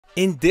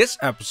In this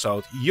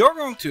episode, you're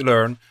going to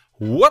learn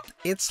what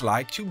it's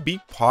like to be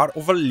part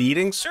of a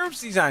leading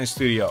service design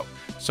studio.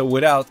 So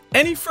without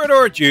any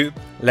further ado,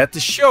 let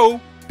the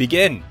show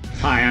begin.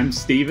 Hi, I'm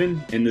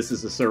Steven, and this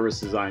is the Service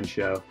Design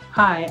Show.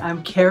 Hi,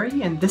 I'm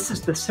Carrie, and this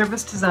is the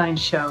Service Design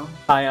Show.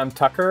 Hi, I'm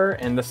Tucker,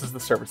 and this is the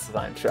Service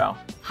Design Show.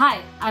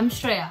 Hi, I'm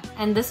Shreya,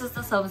 and this is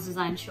the Service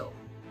Design Show.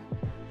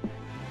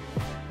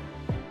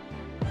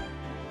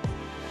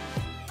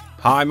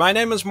 Hi, my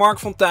name is Mark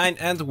Fontein,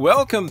 and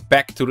welcome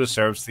back to the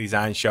Service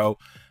Design Show.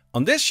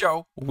 On this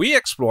show, we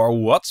explore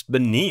what's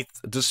beneath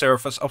the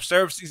surface of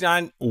service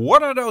design.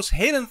 What are those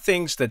hidden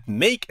things that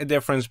make a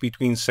difference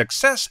between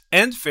success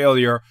and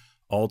failure?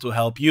 All to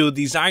help you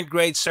design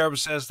great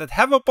services that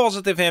have a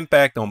positive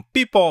impact on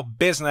people,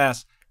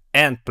 business,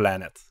 and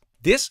planet.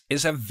 This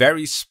is a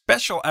very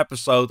special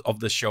episode of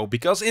the show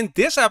because in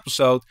this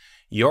episode,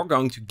 you're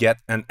going to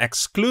get an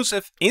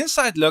exclusive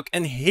inside look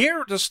and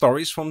hear the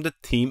stories from the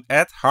team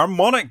at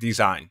Harmonic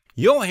Design.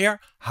 You'll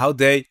hear how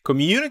they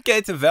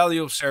communicate the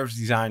value of service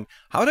design,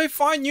 how they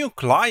find new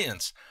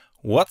clients,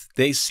 what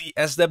they see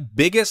as the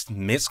biggest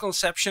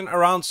misconception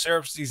around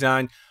service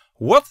design,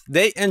 what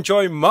they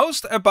enjoy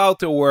most about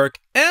the work,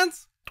 and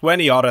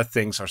 20 other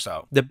things or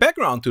so. The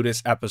background to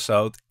this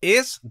episode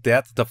is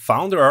that the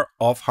founder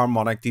of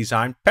Harmonic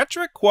Design,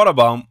 Patrick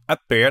Quattlebaum,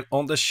 appeared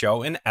on the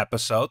show in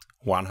episode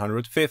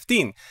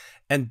 115.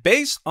 And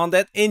based on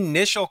that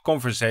initial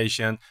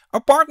conversation, a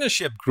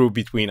partnership grew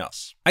between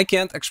us. I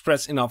can't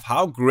express enough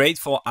how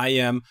grateful I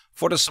am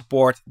for the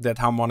support that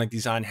Harmonic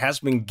Design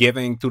has been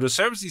giving to the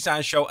Service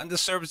Design Show and the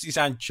Service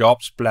Design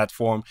Jobs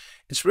platform.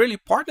 It's really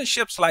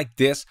partnerships like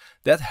this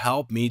that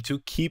help me to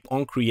keep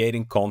on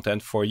creating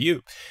content for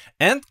you.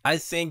 And I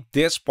think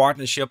this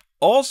partnership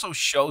also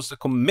shows the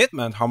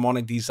commitment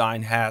Harmonic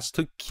Design has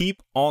to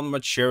keep on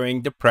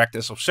maturing the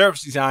practice of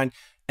service design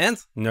and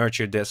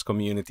nurture this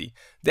community.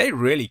 They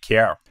really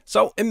care.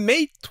 So in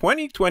May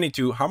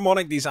 2022,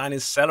 Harmonic Design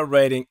is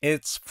celebrating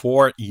its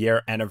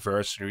 4-year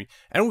anniversary,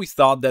 and we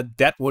thought that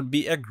that would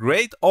be a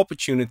great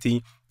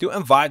opportunity to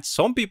invite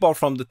some people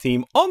from the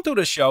team onto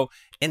the show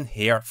and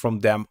hear from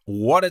them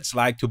what it's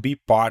like to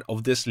be part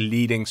of this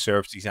leading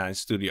service design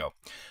studio.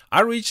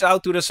 I reached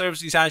out to the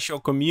Service Design Show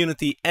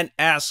community and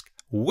asked,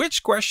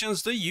 which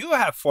questions do you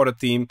have for the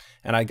team?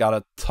 And I got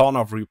a ton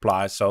of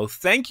replies, so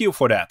thank you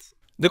for that.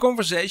 The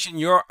conversation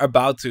you're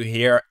about to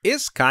hear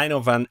is kind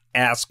of an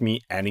Ask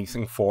Me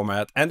Anything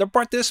format, and the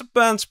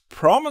participants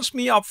promised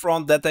me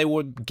upfront that they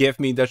would give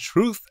me the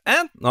truth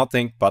and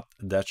nothing but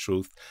the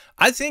truth.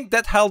 I think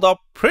that held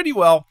up pretty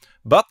well,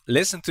 but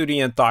listen to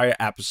the entire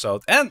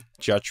episode and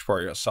judge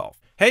for yourself.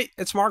 Hey,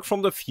 it's Mark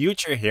from the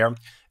future here.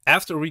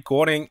 After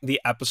recording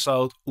the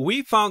episode,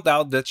 we found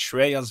out that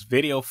Shreya's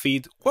video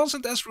feed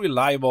wasn't as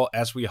reliable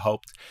as we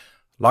hoped.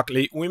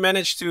 Luckily, we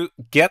managed to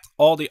get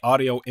all the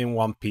audio in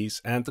one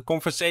piece, and the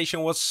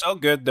conversation was so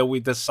good that we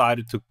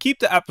decided to keep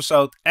the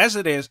episode as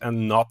it is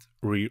and not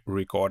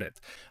re-record it.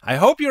 I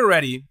hope you're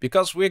ready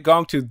because we're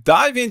going to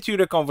dive into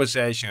the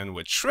conversation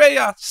with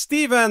Shreya,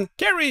 Steven,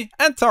 Carrie,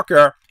 and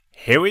Tucker.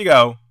 Here we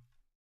go.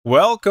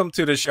 Welcome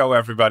to the show,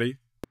 everybody.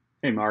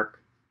 Hey,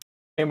 Mark.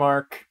 Hey,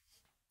 Mark.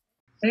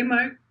 Hey,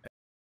 Mark.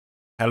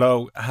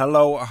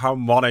 Hello,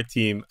 Harmonic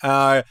team.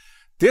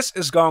 This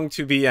is going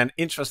to be an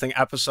interesting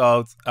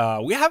episode.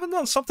 We haven't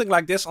done something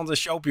like this on the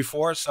show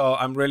before, so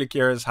I'm really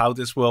curious how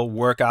this will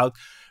work out.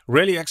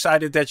 Really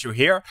excited that you're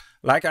here.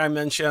 Like I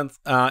mentioned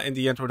in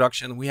the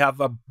introduction, we have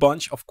a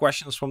bunch of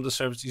questions from the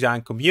service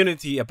design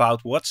community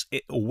about what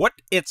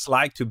it's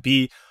like to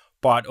be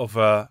part of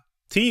a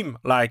team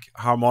like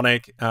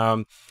Harmonic.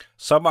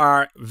 Some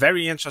are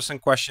very interesting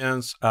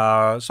questions.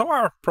 Some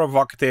are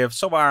provocative.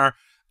 Some are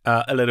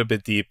a little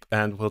bit deep,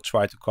 and we'll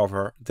try to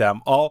cover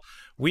them all.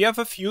 We have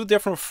a few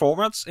different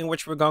formats in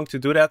which we're going to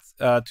do that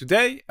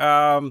today.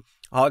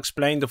 I'll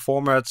explain the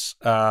formats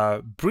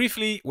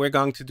briefly. We're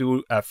going to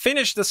do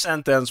finish the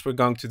sentence. We're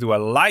going to do a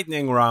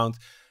lightning round,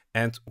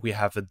 and we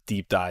have a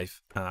deep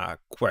dive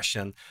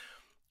question.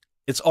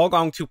 It's all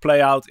going to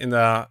play out in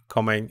the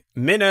coming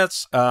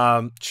minutes.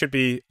 Should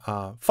be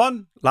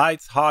fun,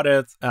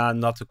 light-hearted,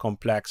 not too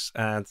complex,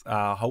 and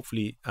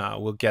hopefully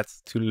we'll get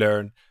to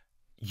learn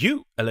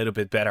you a little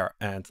bit better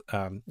and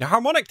the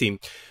Harmonic team.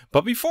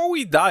 But before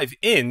we dive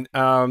in,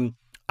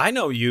 I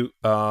know you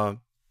a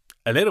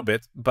little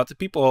bit, but the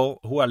people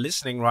who are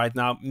listening right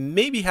now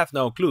maybe have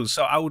no clue.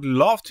 So I would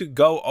love to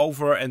go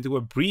over and do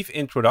a brief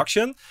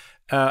introduction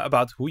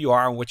about who you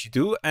are and what you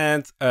do.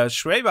 And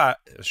Shreya,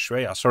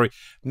 sorry,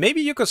 maybe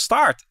you could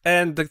start.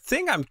 And the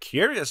thing I'm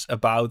curious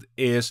about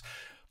is,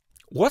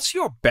 what's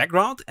your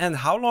background and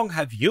how long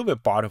have you been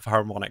part of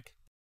Harmonic?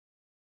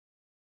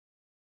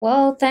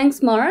 Well,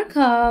 thanks, Mark.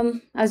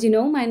 As you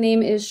know, my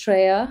name is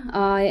Shreya.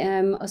 I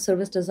am a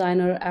service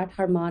designer at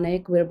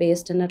Harmonic. We're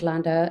based in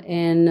Atlanta,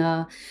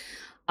 and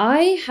I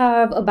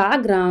have a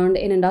background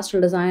in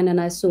industrial design, and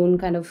I soon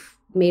kind of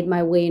made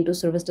my way into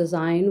service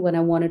design when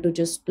I wanted to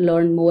just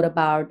learn more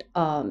about,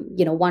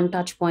 one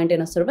touch point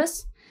in a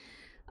service.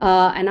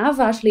 And I've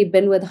actually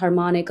been with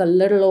Harmonic a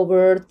little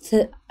over,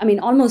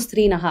 almost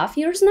 3.5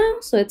 years now.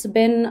 So it's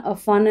been a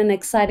fun and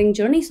exciting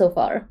journey so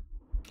far.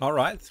 All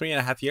right,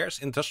 3.5 years,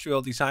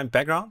 industrial design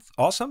background.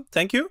 Awesome,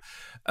 thank you.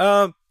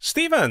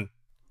 Stephen,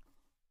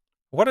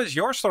 what is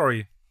your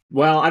story?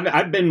 Well,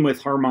 I've been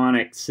with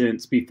Harmonic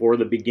since before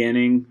the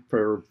beginning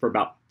for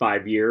about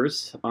 5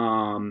 years.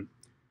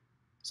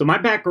 So my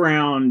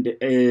background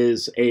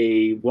is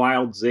a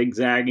wild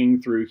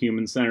zigzagging through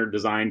human-centered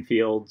design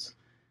fields.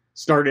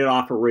 Started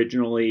off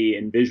originally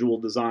in visual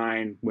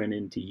design, went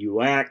into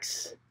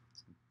UX,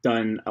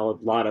 done a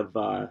lot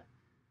of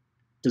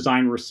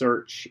design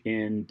research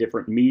in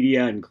different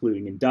media,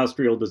 including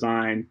industrial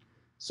design.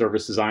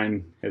 Service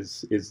design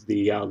is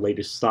the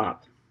latest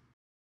stop.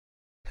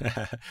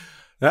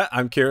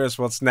 I'm curious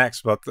what's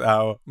next, but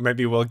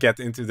maybe we'll get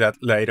into that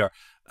later.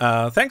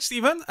 Thanks,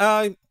 Stephen.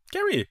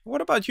 Gary,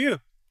 what about you?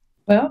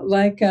 Well,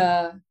 like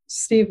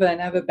Stephen,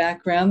 I have a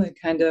background that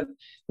kind of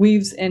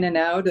weaves in and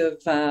out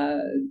of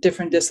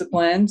different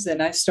disciplines,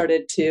 and I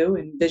started too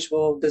in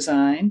visual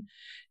design,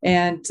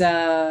 and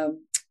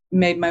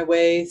made my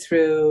way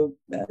through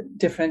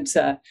different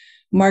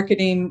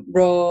marketing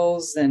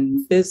roles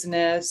and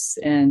business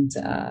and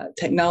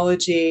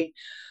technology,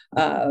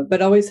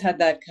 but always had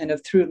that kind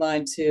of through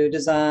line to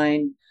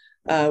design,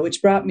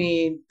 which brought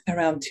me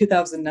around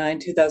 2009,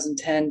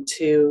 2010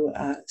 to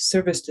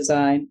service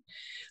design.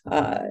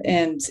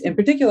 And in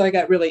particular, I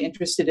got really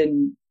interested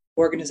in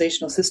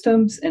organizational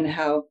systems and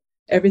how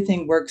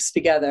everything works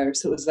together.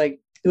 So it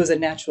was a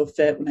natural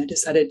fit when I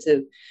decided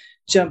to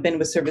jump in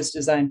with service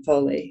design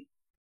fully.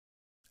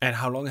 And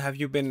how long have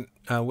you been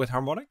with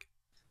Harmonic?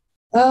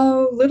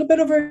 A little bit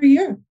over a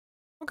year.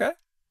 Okay,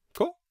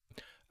 cool.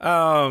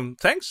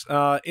 Thanks.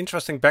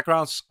 Interesting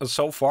backgrounds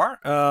so far.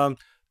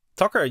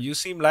 Tucker, you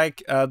seem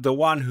like the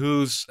one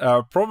who's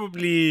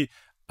probably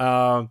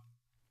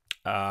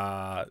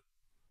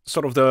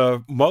sort of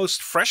the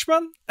most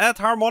freshman at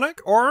Harmonic,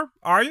 or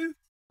are you?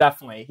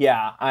 Definitely,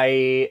 yeah.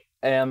 I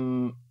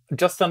am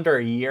just under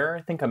a year.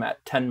 I think I'm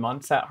at 10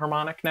 months at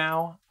Harmonic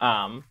now.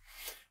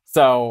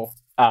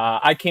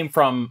 I came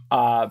from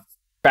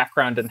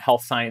background in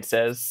health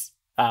sciences.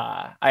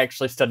 I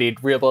actually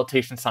studied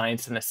rehabilitation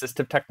science and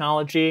assistive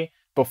technology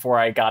before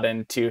I got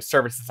into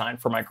service design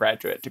for my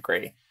graduate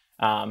degree.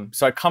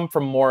 So I come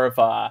from more of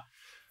a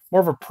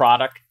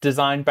product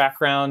design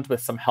background with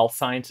some health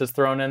sciences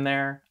thrown in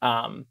there.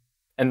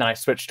 And then I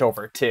switched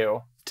over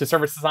to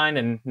service design,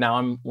 and now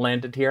I'm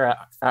landed here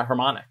at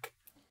Harmonic.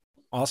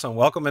 Awesome.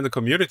 Welcome in the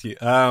community.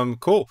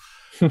 Cool.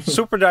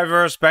 Super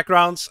diverse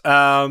backgrounds.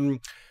 And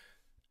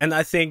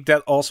I think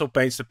that also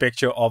paints the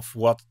picture of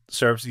what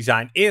service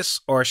design is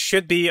or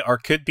should be or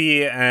could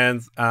be,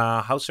 and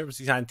how service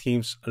design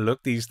teams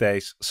look these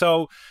days.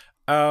 So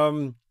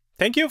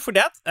thank you for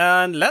that.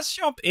 And let's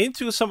jump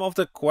into some of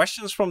the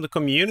questions from the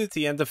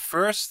community. And the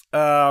first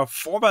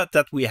format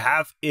that we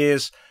have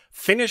is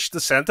finish the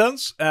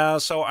sentence.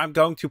 So I'm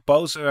going to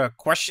pose a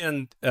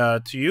question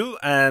to you,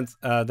 and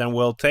then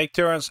we'll take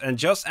turns and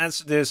just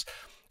answer this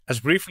as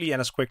briefly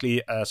and as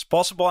quickly as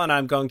possible. And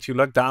I'm going to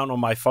look down on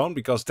my phone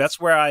because that's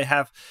where I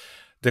have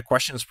the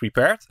questions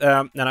prepared.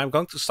 And I'm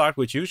going to start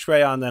with you,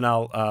 Shreya, and then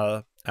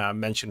I'll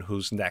mention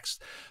who's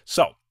next.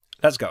 So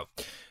let's go.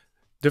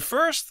 The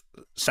first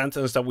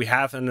sentence that we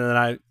have, and then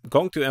I'm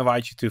going to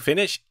invite you to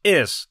finish,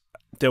 is: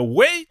 the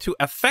way to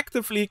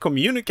effectively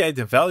communicate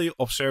the value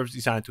of service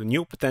design to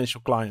new potential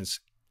clients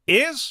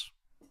is...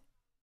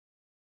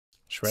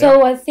 Shreya?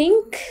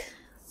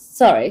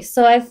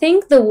 So I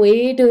think the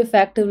way to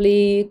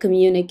effectively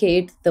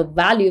communicate the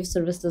value of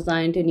service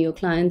design to new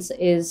clients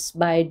is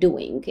by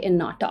doing and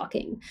not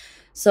talking.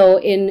 So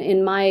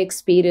in my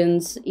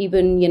experience,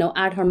 even,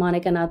 at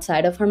Harmonic and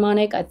outside of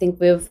Harmonic, I think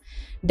we've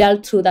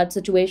dealt through that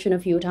situation a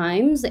few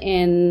times.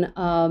 And,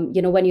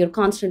 when you're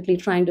constantly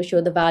trying to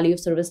show the value of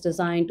service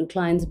design to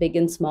clients big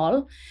and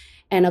small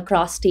and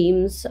across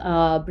teams,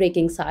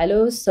 breaking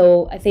silos.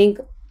 So I think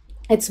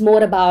it's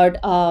more about,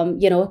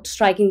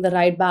 striking the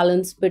right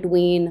balance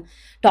between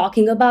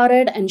talking about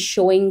it and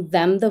showing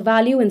them the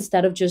value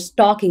instead of just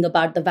talking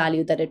about the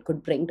value that it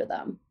could bring to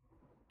them.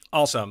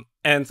 Awesome.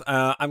 And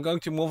I'm going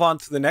to move on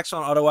to the next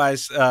one.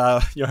 Otherwise,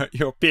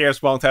 your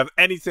peers won't have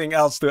anything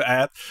else to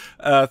add.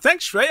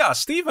 Thanks, Shreya.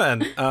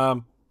 Stephen,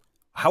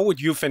 how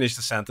would you finish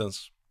the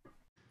sentence?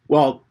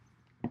 Well,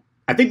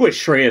 I think what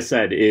Shreya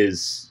said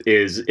is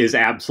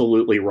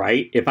absolutely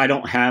right. If I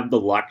don't have the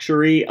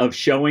luxury of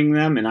showing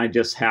them and I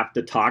just have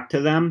to talk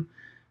to them,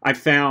 I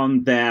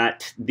found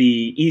that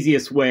the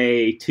easiest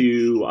way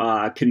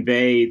to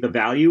convey the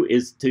value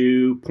is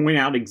to point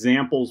out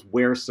examples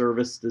where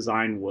service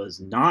design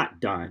was not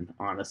done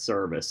on a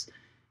service.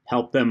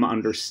 Help them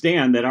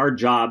understand that our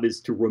job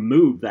is to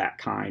remove that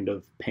kind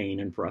of pain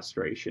and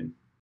frustration.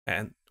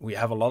 And we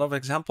have a lot of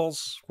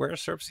examples where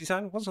service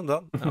design wasn't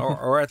done,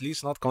 or at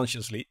least not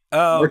consciously.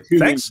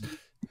 Thanks.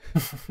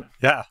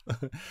 Yeah.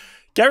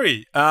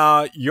 Gary,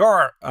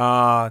 your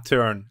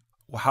turn.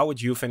 How would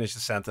you finish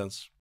the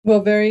sentence?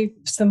 Well, very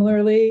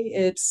similarly,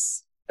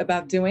 it's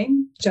about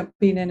doing,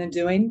 jumping in and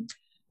doing.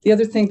 the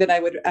other thing that I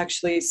would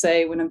actually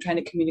say when I'm trying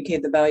to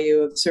communicate the value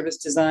of service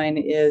design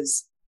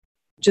is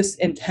just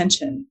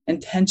intention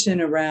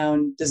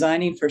around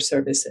designing for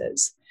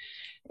services.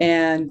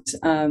 And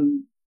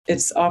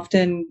it's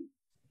often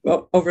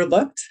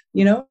overlooked,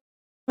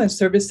 and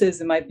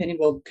services, in my opinion,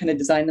 will kind of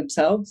design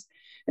themselves.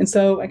 And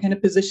so I kind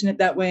of position it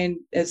that way. And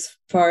as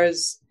far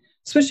as,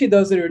 especially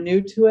those that are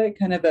new to it,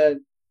 kind of the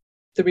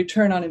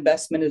return on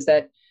investment is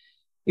that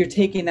you're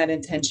taking that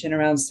intention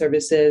around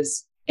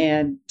services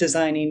and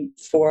designing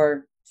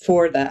for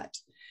that.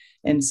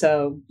 And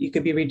so you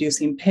could be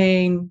reducing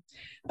pain,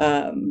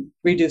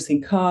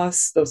 reducing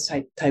costs, those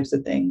types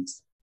of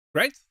things.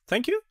 Great,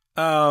 thank you.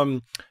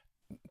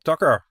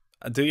 Tucker,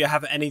 do you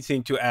have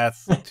anything to add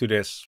to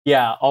this?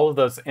 Yeah, all of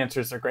those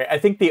answers are great. I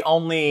think the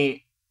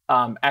only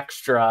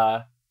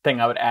extra thing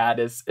I would add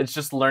is it's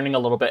just learning a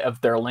little bit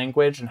of their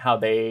language and how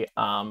they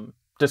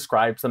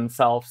describe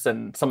themselves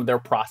and some of their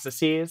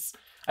processes.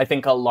 I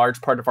think a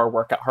large part of our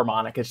work at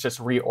Harmonic is just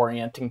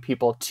reorienting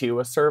people to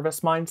a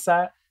service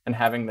mindset and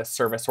having this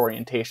service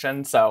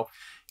orientation. So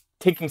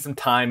taking some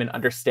time and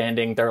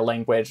understanding their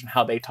language and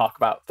how they talk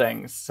about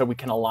things so we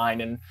can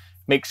align and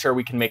make sure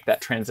we can make that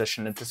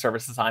transition into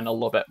service design a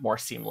little bit more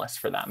seamless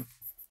for them.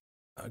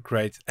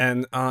 Great.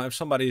 And if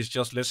somebody is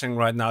just listening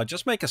right now,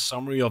 just make a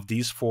summary of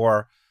these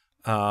 4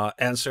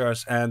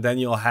 answers, and then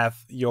you'll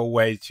have your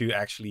way to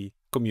actually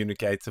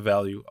communicate the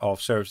value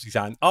of service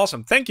design.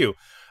 Awesome. Thank you.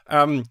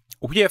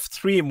 We have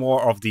 3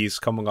 more of these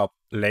coming up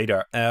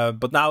later,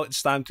 but now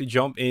it's time to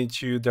jump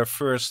into the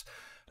first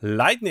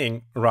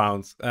lightning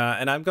round.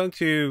 And I'm going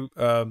to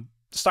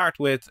start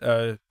with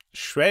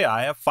Shreya.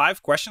 I have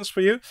 5 questions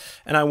for you,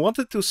 and I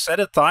wanted to set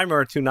a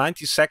timer to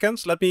 90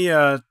 seconds. Let me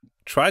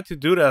try to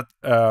do that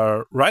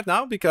right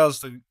now, because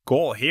the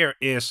goal here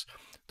is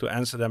to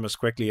answer them as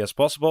quickly as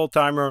possible.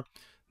 Timer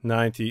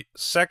 90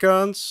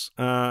 seconds,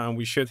 and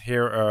we should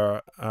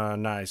hear a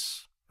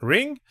nice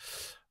ring.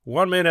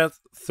 1 minute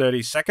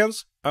 30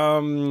 seconds.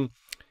 Shreya,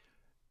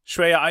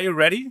 are you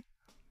ready?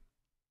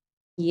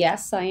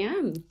 Yes, I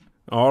am.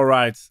 All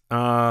right.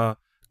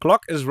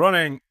 Clock is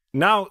running.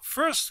 Now,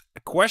 first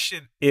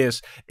question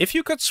is, if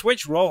you could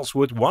switch roles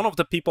with one of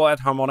the people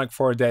at Harmonic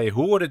for a day,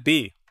 who would it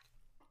be?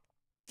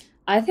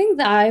 I think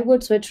that I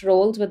would switch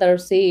roles with our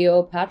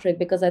CEO, Patrick,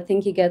 because I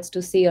think he gets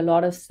to see a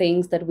lot of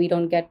things that we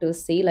don't get to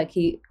see. Like,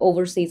 he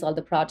oversees all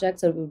the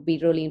projects, so it would be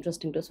really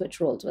interesting to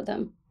switch roles with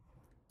him.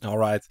 All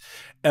right.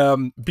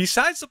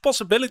 Besides the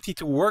possibility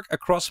to work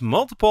across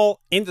multiple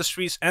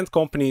industries and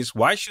companies,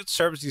 why should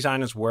service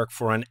designers work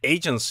for an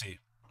agency?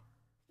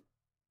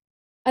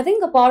 I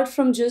think apart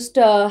from just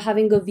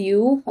having a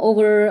view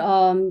over,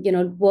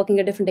 working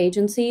at different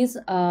agencies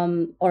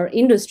or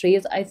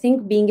industries, I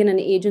think being in an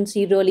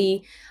agency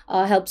really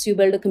helps you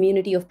build a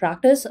community of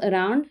practice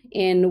around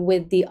and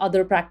with the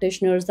other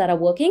practitioners that are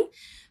working.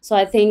 So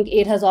I think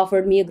it has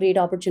offered me a great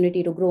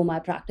opportunity to grow my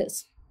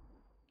practice.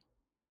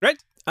 Great.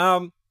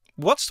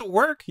 What's the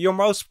work you're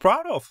most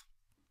proud of?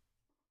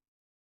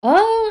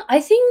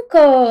 I think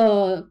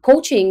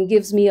coaching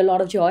gives me a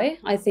lot of joy.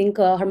 I think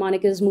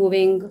Harmonic is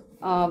moving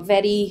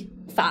very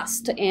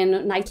fast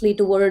and nicely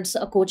towards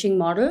a coaching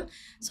model.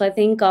 So I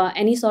think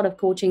any sort of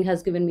coaching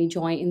has given me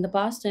joy in the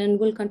past and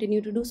will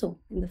continue to do so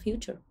in the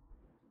future.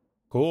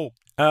 Cool.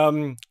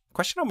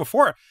 Question number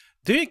 4.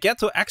 Do you get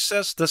to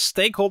access the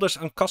stakeholders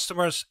and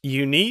customers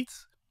you need?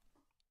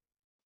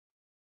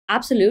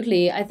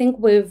 Absolutely. I think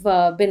we've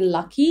been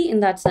lucky in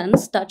that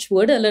sense, touch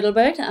wood a little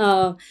bit.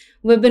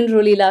 We've been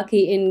really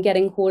lucky in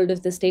getting hold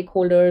of the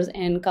stakeholders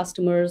and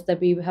customers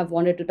that we have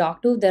wanted to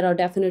talk to. There are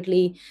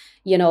definitely,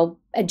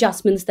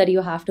 adjustments that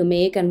you have to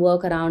make and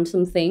work around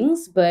some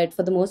things. But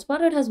for the most part,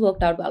 it has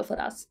worked out well for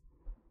us.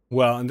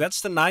 Well, and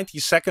that's the 90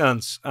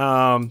 seconds.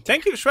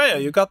 Thank you,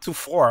 Shreya. You got to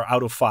 4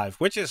 out of 5,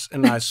 which is a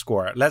nice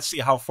score. Let's see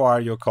how far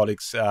your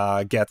colleagues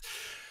get.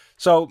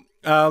 So,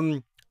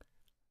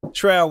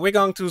 Shreya, we're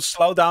going to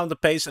slow down the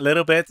pace a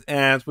little bit,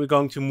 and we're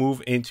going to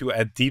move into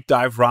a deep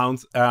dive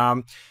round.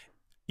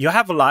 You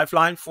have a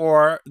lifeline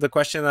for the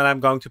question that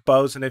I'm going to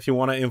pose, and if you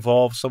want to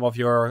involve some of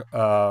your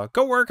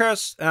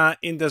co-workers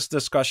in this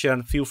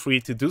discussion, feel free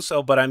to do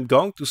so. But I'm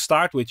going to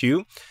start with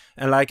you.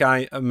 And like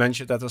I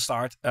mentioned at the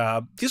start,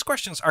 these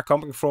questions are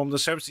coming from the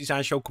Service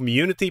Design Show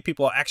community.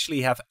 People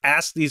actually have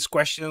asked these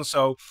questions,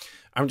 so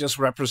I'm just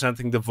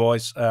representing the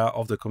voice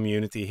of the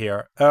community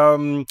here.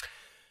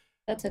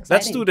 That's exciting.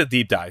 Let's do the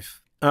deep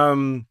dive.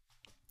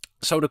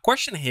 So the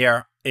question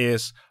here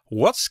is,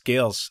 what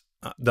skills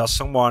does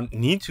someone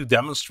need to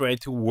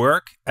demonstrate to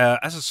work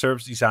as a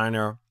service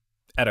designer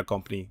at a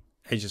company,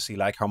 agency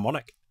like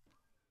Harmonic?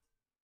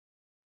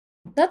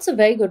 That's a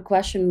very good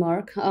question,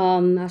 Mark,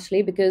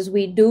 actually, because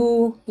we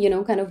do,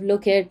 kind of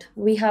look at,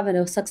 we have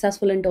a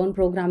successful intern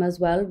program as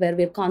well, where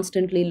we're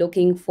constantly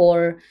looking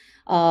for,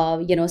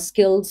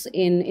 skills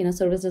in a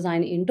service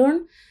design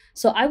intern.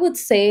 So I would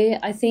say,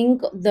 I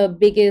think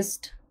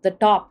the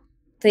top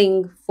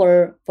thing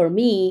for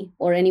me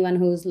or anyone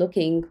who's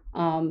looking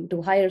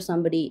to hire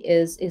somebody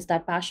is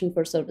that passion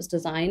for service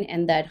design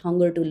and that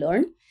hunger to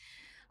learn.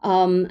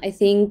 I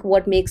think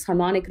what makes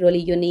Harmonic really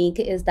unique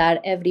is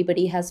that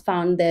everybody has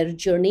found their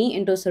journey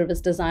into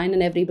service design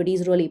and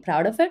everybody's really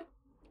proud of it.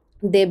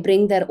 They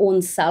bring their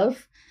own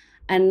self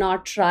and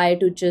not try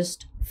to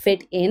just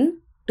fit in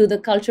to the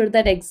culture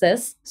that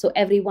exists. So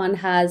everyone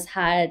has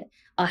had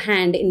a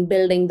hand in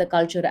building the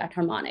culture at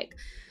Harmonic.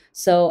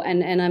 So,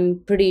 and I'm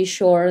pretty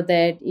sure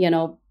that,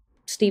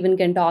 Stephen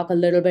can talk a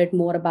little bit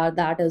more about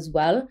that as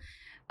well.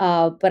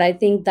 But I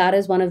think that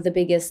is one of the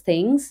biggest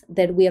things,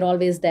 that we are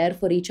always there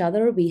for each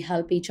other. We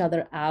help each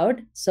other out.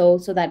 So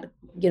that,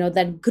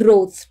 that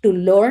growth to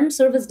learn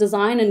service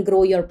design and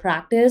grow your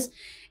practice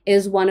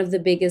is one of the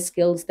biggest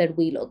skills that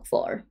we look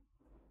for.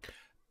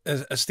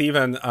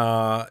 Stephen,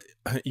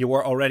 you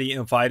were already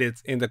invited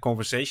in the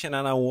conversation,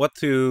 and I want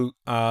to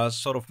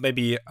sort of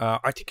maybe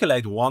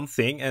articulate one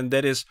thing, and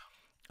that is,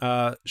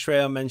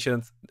 Shreya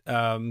mentioned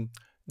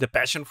the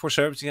passion for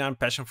service design,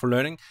 passion for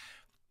learning.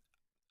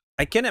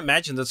 I can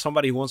imagine that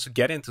somebody who wants to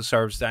get into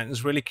service design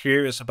is really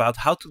curious about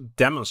how to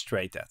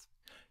demonstrate that.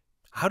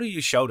 How do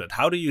you show that?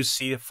 How do you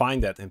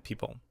find that in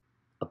people?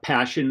 A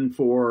passion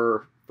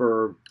for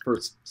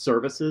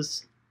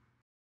services?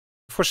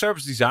 For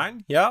service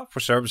design, yeah. For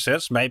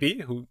services,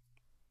 maybe.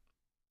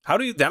 How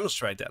do you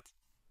demonstrate that?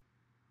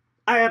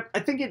 I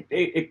think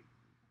a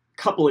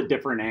couple of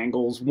different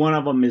angles. One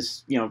of them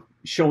is,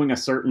 showing a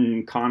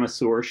certain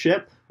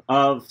connoisseurship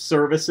of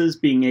services,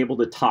 being able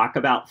to talk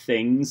about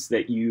things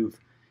that you've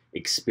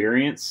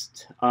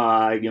experienced,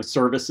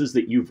 services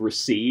that you've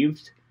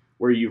received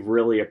where you've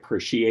really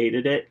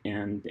appreciated it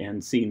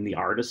and seen the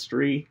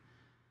artistry.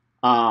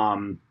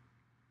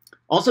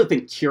 Also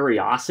think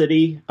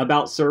curiosity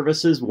about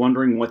services,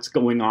 wondering what's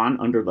going on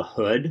under the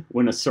hood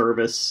when a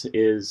service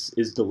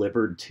is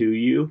delivered to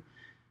you.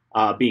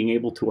 Being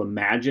able to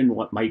imagine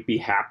what might be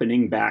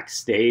happening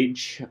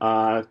backstage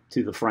to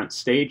the front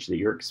stage that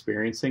you're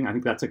experiencing. I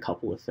think that's a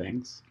couple of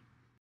things.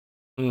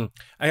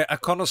 A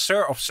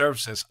connoisseur of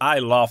services. I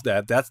love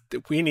that.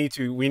 We need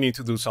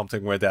to do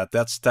something with that.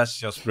 That's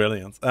just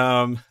brilliant.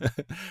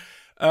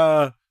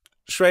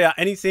 Shreya,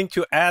 anything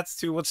to add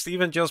to what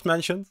Stephen just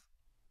mentioned?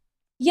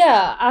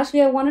 Yeah,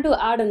 actually, I wanted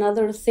to add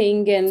another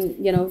thing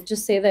and,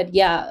 just say that,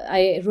 yeah,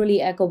 I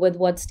really echo with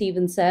what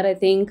Stephen said. I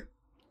think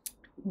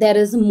there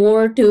is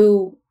more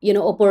to,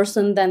 a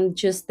person than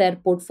just their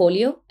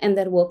portfolio and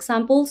their work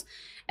samples.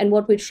 And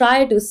what we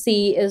try to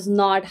see is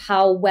not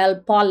how well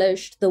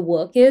polished the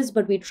work is,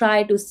 but we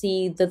try to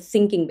see the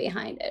thinking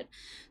behind it.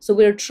 So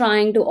we're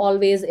trying to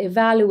always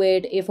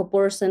evaluate if a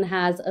person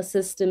has a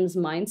systems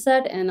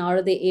mindset and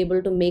are they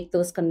able to make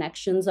those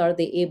connections? Are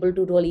they able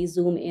to really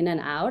zoom in and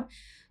out?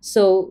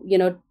 So,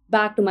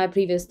 back to my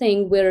previous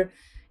thing, we're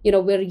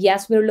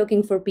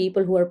looking for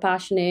people who are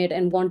passionate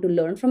and want to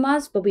learn from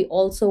us, but we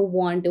also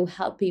want to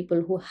help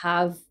people who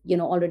have,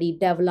 already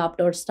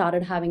developed or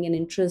started having an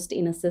interest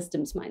in a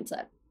systems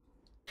mindset.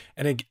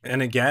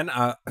 And again,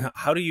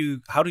 how do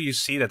you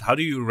see that? How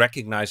do you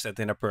recognize that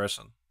in a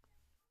person?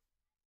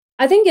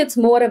 I think it's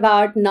more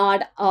about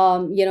not,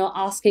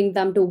 asking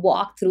them to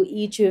walk through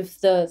each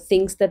of the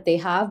things that they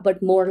have,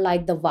 but more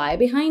like the why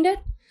behind it.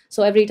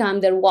 So every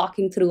time they're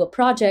walking through a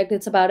project,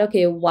 it's about,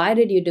 okay, why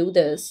did you do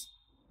this?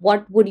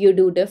 What would you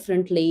do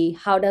differently?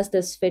 How does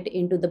this fit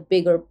into the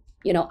bigger,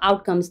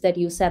 outcomes that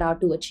you set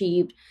out to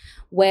achieve?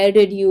 Where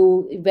do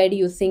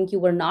you think you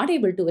were not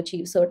able to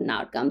achieve certain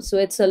outcomes? So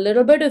it's a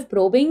little bit of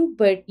probing,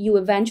 but you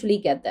eventually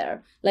get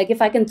there. Like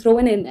if I can throw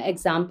in an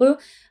example,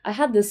 I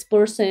had this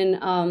person,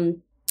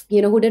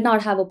 who did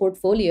not have a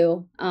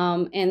portfolio,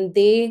 and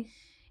they,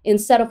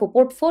 instead of a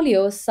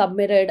portfolio,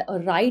 submitted a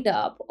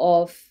write-up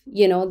of,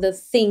 the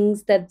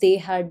things that they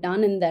had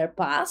done in their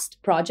past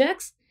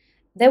projects.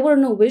 There were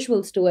no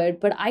visuals to it,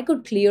 but I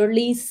could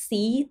clearly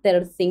see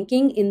their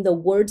thinking in the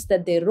words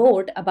that they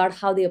wrote about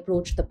how they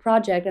approached the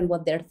project and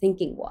what their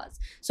thinking was.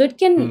 So it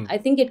can, I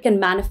think it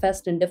can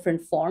manifest in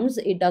different forms.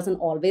 It doesn't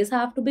always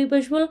have to be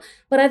visual,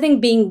 but I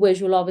think being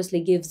visual obviously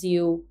gives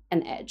you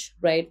an edge,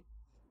 right?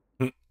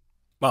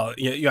 Well,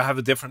 you have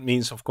a different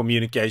means of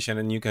communication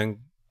and you can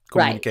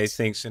communicate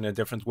things in a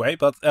different way.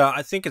 But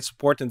I think it's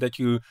important that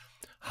you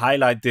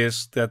highlight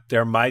this, that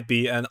there might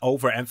be an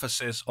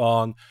overemphasis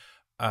on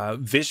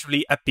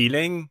visually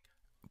appealing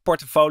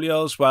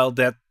portfolios. Well,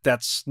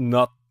 that's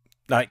not,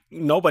 like,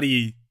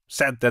 nobody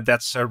said that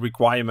that's a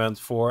requirement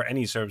for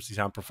any service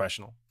design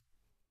professional.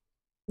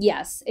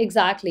 Yes,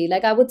 exactly.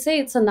 Like I would say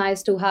it's a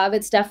nice to have.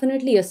 It's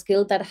definitely a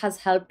skill that has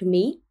helped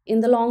me in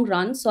the long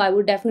run. So I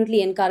would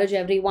definitely encourage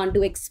everyone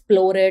to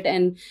explore it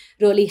and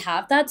really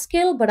have that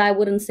skill. But I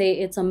wouldn't say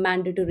it's a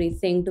mandatory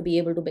thing to be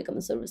able to become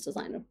a service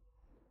designer.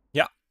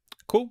 Yeah,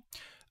 cool.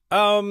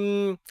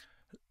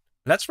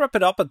 Let's wrap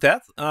it up at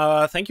that.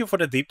 Thank you for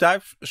the deep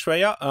dive,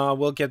 Shreya.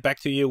 We'll get back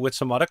to you with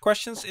some other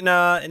questions in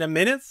a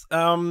minute.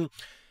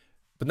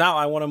 But now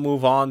I want to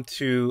move on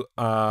to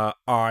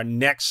our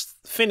next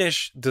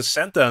finish the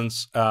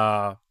sentence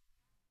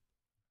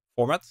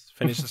format,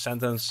 finish the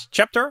sentence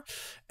chapter.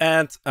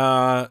 And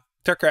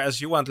Tucker,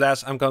 as you went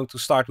last, I'm going to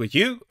start with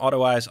you.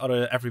 Otherwise,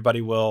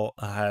 everybody will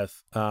have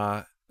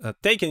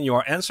taken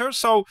your answer.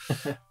 So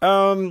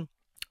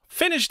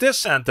Finish this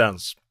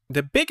sentence.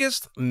 The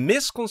biggest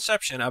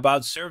misconception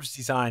about service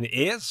design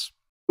is?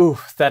 Ooh,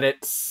 that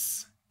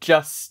it's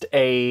just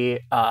a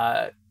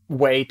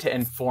way to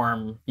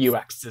inform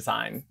UX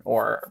design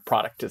or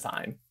product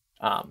design.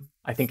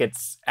 I think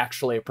it's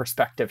actually a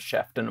perspective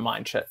shift and a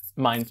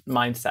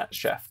mindset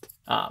shift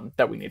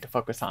that we need to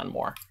focus on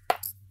more.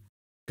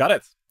 Got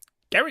it.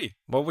 Gary,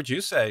 what would you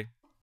say?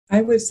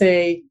 I would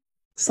say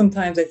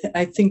sometimes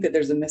I think that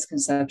there's a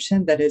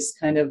misconception that is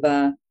kind of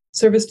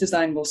service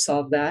design will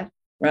solve that,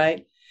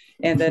 right?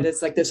 And that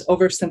it's like this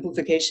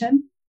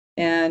oversimplification.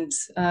 And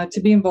to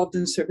be involved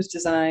in service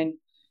design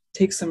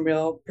takes some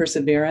real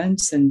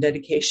perseverance and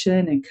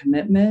dedication and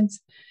commitment.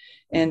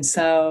 And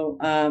so,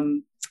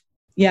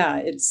 yeah,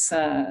 it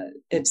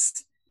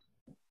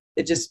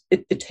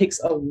takes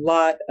a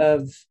lot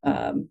of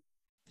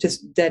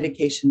just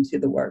dedication to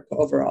the work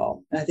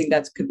overall. And I think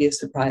that could be a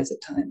surprise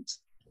at times.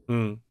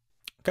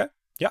 Okay.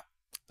 Yeah.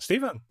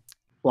 Stephen.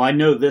 Well, I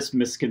know this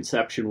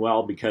misconception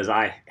well because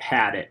I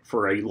had it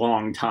for a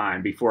long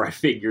time before I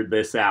figured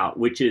this out,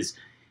 which is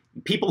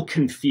people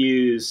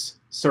confuse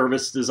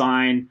service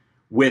design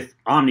with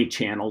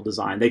omni-channel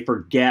design. They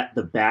forget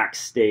the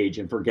backstage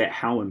and forget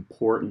how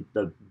important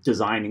the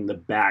designing the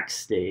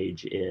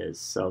backstage is.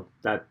 So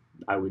that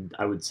I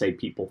would say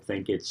people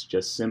think it's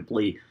just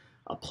simply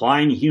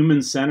applying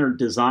human-centered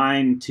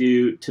design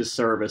to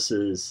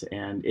services,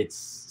 and it's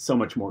so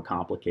much more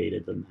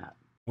complicated than that.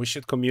 We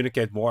should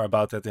communicate more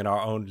about that in our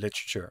own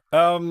literature.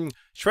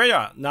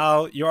 Shreya,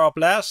 now you're up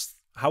last.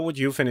 How would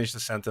you finish the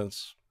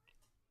sentence?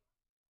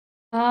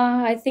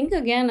 I think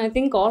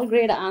all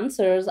great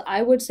answers.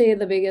 I would say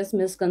the biggest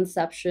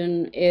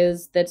misconception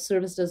is that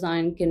service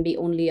design can be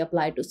only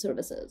applied to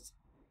services.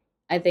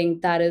 I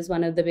think that is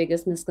one of the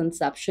biggest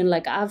misconceptions.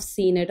 Like I've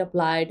seen it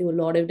apply to a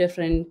lot of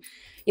different,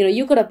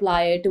 you could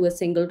apply it to a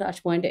single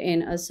touch point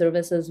in a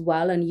service as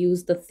well and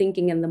use the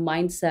thinking and the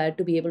mindset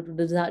to be able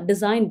to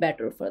design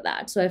better for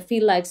that. So I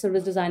feel like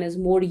service design is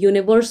more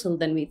universal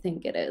than we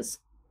think it is.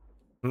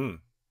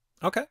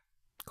 Okay,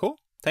 cool.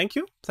 Thank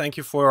you. Thank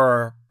you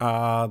for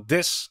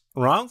this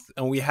round.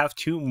 And we have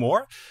two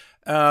more.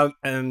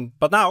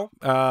 But now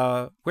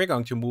we're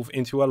going to move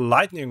into a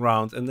lightning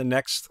round. And the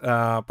next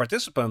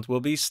participant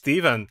will be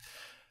Stephen.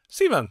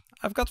 Stephen,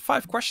 I've got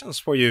 5 questions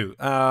for you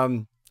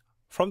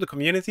from the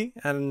community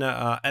and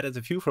added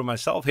a few from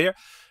myself here.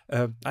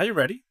 Are you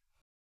ready?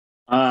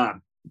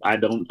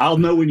 I'll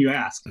know when you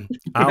ask.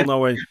 I'll know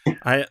when.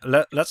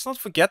 Let's not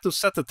forget to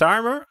set the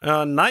timer.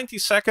 90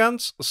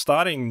 seconds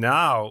starting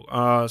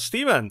now.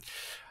 Stephen,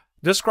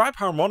 describe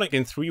Harmonic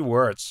in 3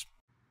 words.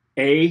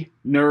 A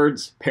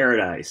nerd's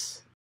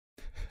paradise.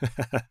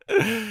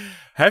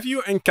 Have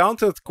you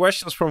encountered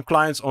questions from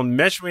clients on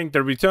measuring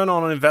the return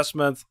on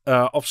investment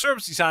of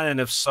service design? And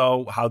if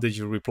so, how did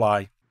you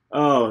reply?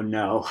 Oh,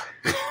 no.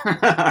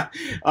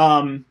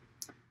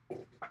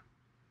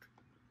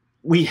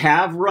 We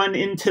have run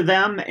into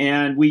them,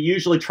 and we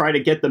usually try to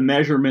get the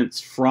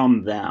measurements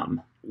from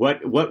them.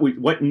 What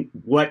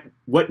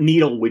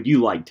needle would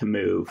you like to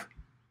move?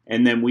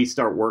 And then we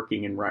start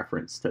working in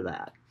reference to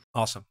that.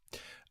 Awesome.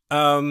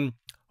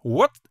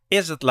 What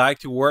is it like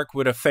to work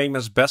with a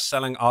famous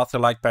best-selling author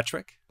like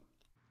Patrick?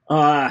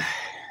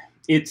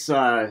 It's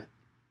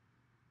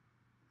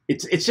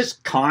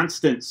just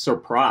constant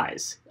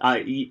surprise.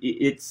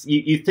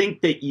 You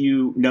think that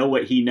you know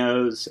what he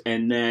knows,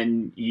 and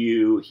then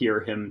you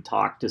hear him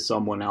talk to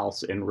someone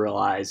else and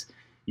realize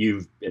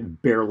you've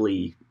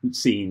barely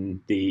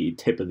seen the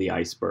tip of the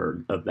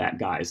iceberg of that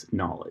guy's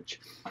knowledge.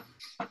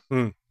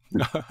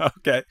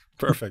 Okay,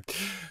 perfect.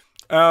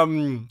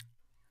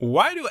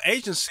 Why do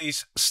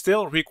agencies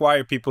still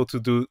require people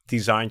to do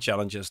design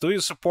challenges? Do you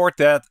support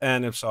that?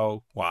 And if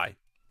so, why?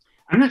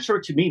 I'm not sure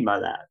what you mean by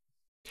that.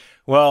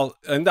 Well,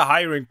 in the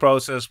hiring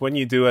process, when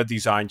you do a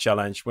design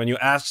challenge, when you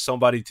ask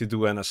somebody to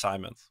do an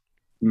assignment.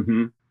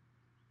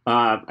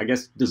 I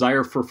guess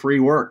desire for free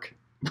work.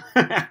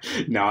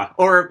 No,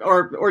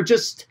 or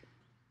just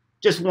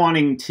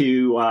wanting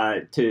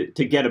to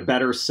get a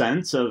better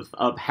sense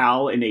of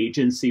how an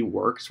agency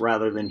works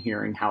rather than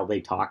hearing how they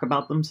talk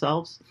about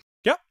themselves.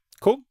 Yeah,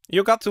 cool.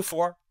 You got to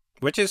 4,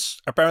 which is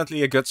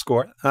apparently a good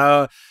score.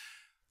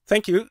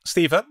 Thank you,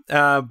 Stephen.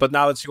 But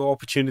now it's your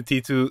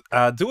opportunity to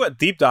do a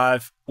deep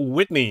dive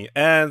with me.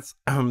 And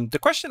the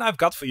question I've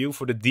got for you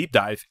for the deep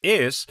dive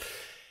is,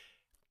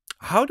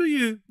 how do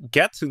you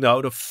get to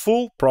know the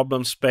full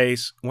problem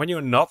space when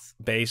you're not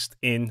based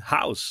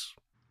in-house?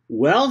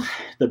 Well,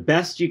 the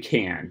best you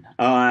can.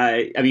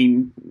 I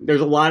mean,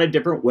 there's a lot of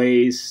different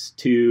ways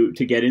to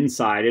get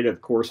inside it. Of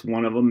course,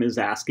 one of them is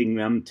asking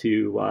them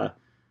to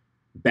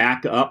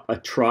back up a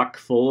truck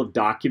full of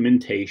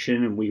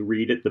documentation, and we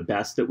read it the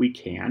best that we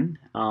can.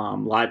 A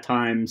lot of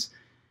times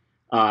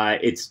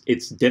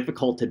it's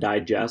difficult to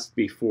digest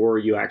before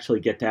you actually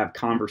get to have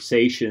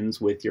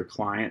conversations with your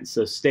clients.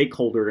 So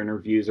stakeholder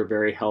interviews are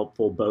very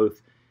helpful,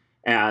 both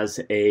as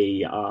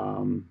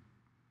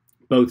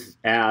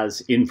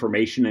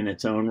information in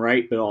its own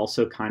right, but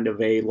also kind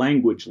of a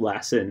language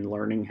lesson,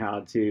 learning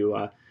how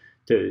to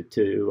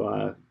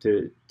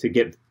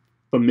get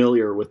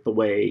familiar with the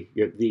way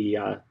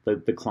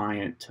the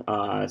client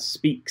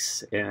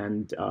speaks,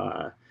 and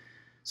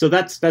so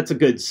that's a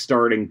good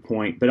starting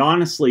point. But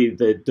honestly,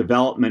 the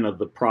development of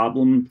the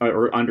problem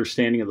or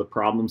understanding of the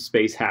problem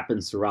space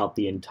happens throughout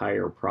the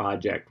entire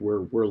project.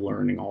 We're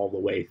learning all the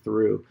way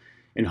through,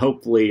 and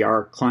hopefully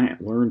our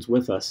client learns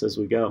with us as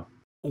we go.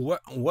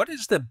 What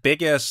is the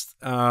biggest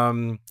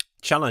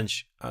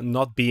challenge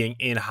not being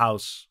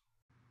in-house?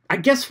 I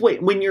guess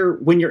when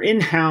you're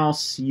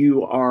in-house,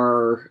 you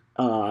are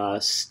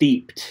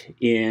steeped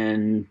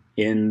in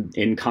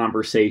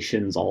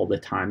conversations all the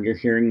time. You're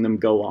hearing them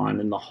go on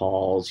in the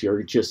halls.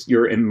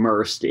 You're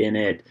immersed in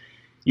it.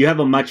 You have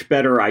a much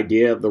better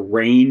idea of the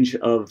range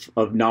of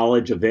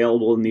knowledge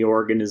available in the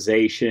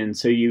organization.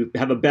 So you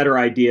have a better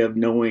idea of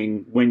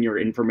knowing when your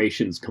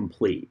information's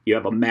complete. You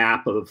have a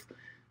map of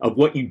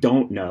what you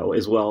don't know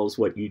as well as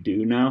what you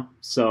do know.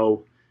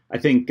 So I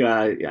think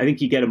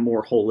you get a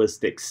more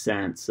holistic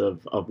sense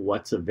of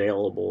what's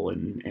available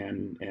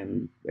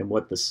and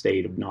what the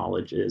state of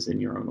knowledge is in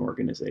your own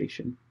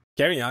organization.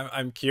 Gary,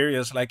 I'm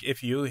curious, like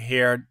if you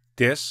hear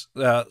this,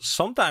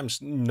 sometimes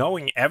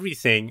knowing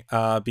everything,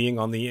 being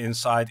on the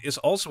inside is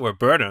also a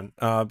burden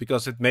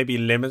because it maybe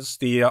limits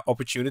the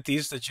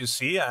opportunities that you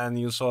see, and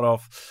you sort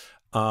of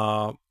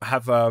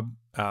have a,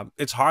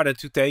 it's harder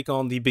to take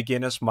on the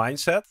beginner's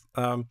mindset.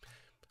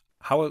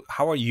 How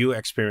are you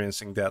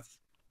experiencing that?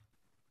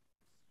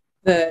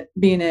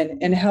 Being an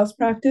in-house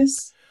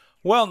practice?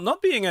 Well,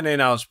 not being an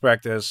in-house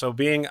practice, so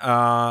being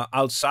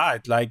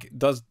outside, like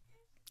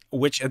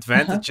which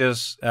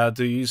advantages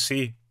do you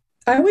see?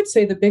 I would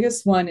say the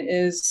biggest one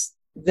is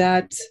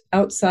that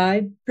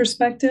outside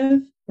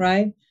perspective,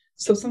 right?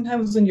 So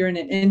sometimes when you're in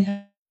an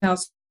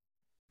in-house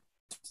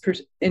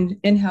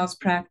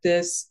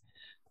practice,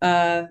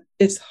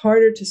 it's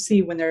harder to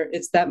see when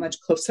it's that much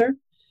closer.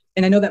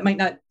 And I know that might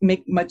not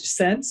make much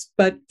sense,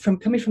 but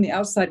coming from the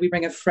outside, we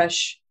bring a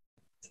fresh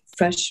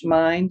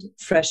mind,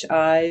 fresh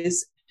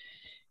eyes.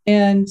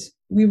 And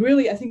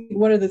I think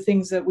one of the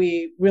things that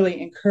we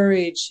really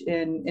encourage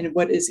in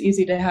what is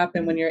easy to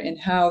happen when you're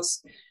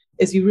in-house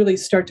is you really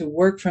start to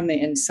work from the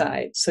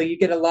inside. So you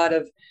get a lot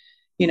of,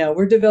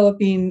 we're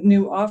developing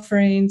new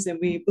offerings and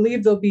we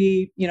believe there'll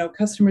be,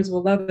 customers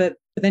will love it,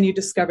 but then you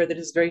discover that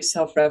it's very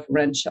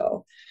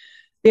self-referential.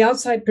 The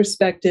outside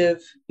perspective,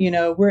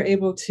 we're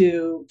able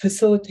to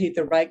facilitate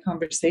the right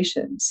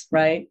conversations,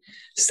 right?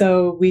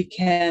 So we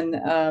can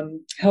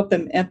help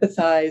them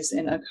empathize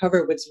and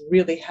uncover what's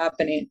really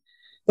happening,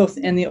 both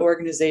in the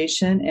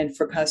organization and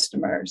for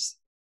customers.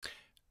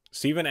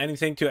 Stephen,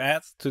 anything to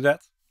add to that?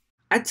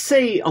 I'd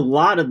say a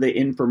lot of the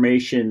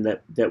information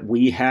that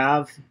we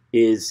have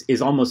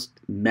is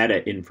almost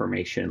meta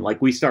information.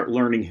 Like we start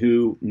learning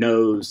who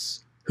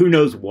knows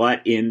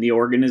what in the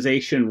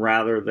organization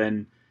rather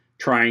than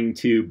trying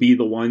to be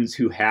the ones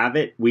who have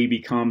it. We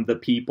become the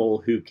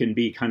people who can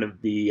be kind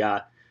of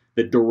the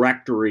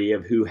directory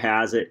of who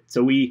has it.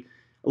 So a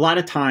lot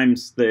of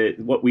times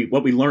what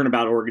we learn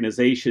about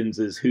organizations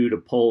is who to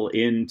pull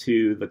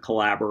into the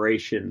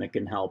collaboration that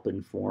can help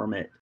inform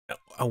it.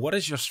 What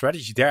is your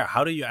strategy there?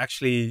 How do you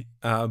actually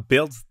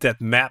build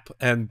that map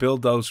and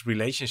build those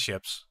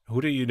relationships?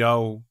 Who do you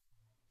know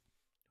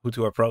who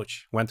to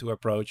approach, when to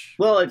approach?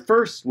 Well, at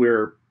first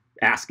we're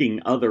asking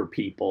other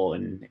people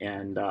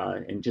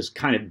and just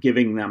kind of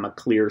giving them a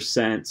clear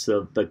sense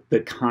of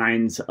the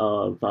kinds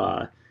of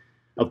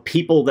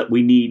people that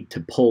we need to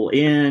pull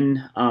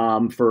in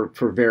for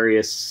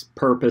various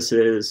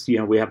purposes.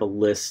 We have a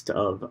list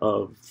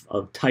of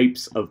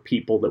types of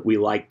people that we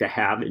like to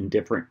have in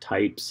different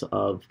types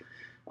of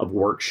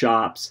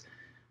workshops.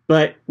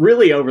 But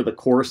really over the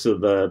course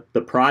of the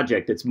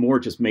project, it's more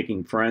just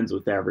making friends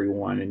with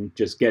everyone and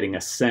just getting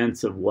a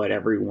sense of what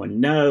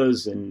everyone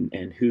knows and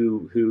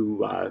who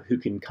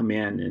can come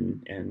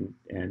in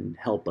and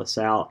help us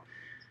out.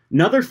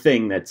 Another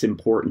thing that's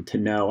important to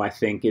know, I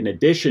think, in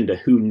addition to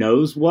who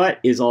knows what,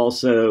 is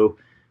also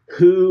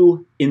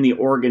who in the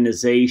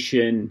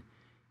organization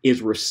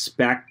is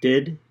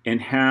respected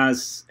and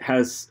has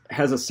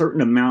a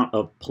certain amount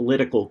of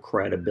political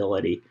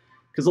credibility.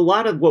 Because a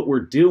lot of what we're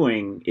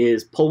doing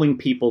is pulling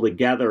people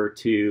together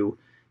to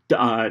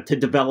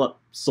develop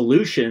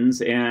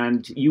solutions,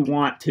 and you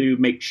want to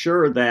make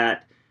sure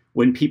that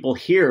when people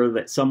hear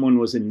that someone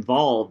was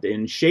involved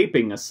in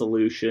shaping a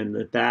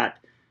solution, that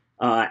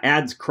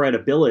adds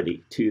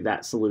credibility to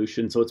that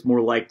solution, so it's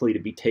more likely to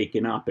be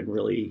taken up and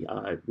really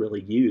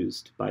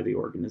used by the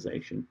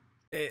organization.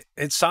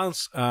 It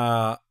sounds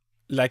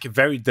like a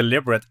very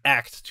deliberate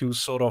act to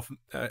sort of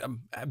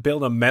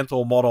build a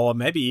mental model, or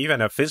maybe even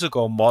a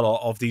physical model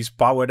of these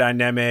power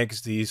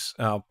dynamics, these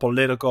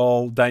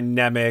political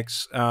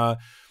dynamics.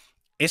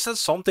 Is that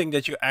something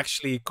that you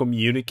actually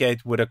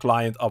communicate with a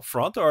client up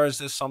front, or is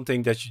this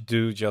something that you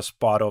do just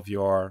part of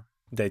your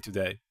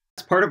day-to-day?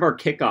 As part of our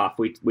kickoff,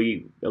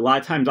 we a lot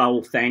of times I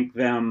will thank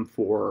them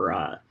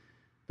for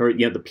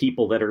the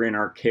people that are in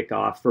our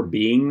kickoff for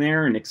being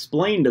there, and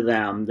explain to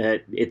them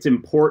that it's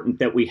important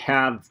that we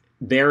have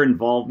their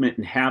involvement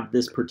and have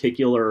this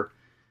particular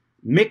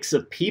mix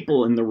of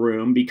people in the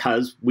room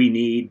because we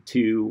need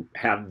to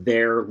have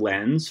their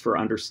lens for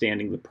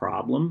understanding the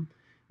problem.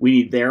 We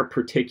need their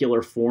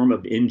particular form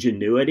of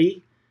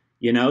ingenuity,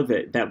 you know,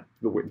 that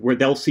where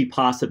they'll see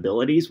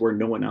possibilities where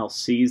no one else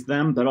sees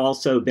them, but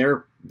also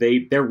they're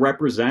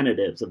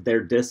representatives of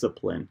their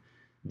discipline.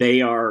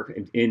 They are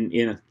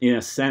in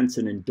a sense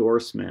an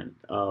endorsement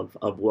of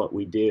what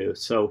we do.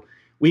 So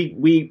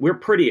we're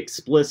pretty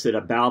explicit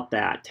about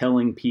that,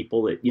 telling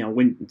people that, you know,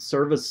 when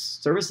service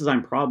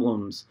design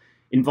problems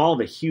involve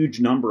a huge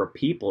number of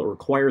people, it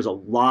requires a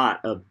lot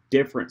of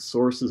different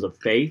sources of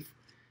faith.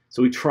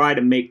 So we try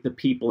to make the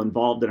people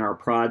involved in our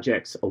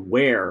projects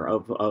aware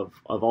of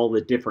all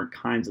the different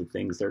kinds of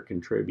things they're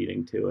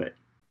contributing to it.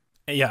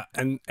 Yeah,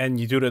 and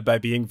you do that by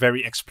being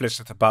very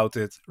explicit about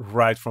it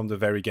right from the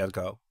very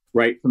get-go.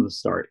 Right from the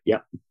start,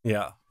 yep.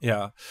 Yeah.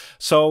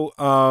 So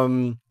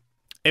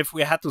if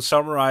we had to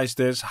summarize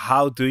this,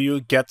 how do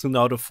you get to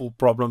know the full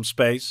problem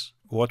space?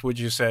 What would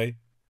you say?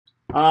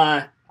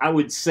 I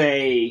would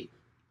say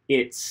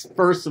it's,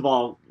 first of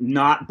all,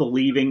 not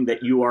believing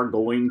that you are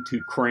going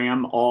to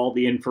cram all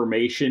the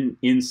information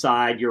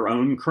inside your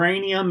own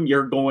cranium.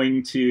 You're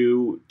going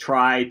to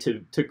try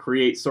to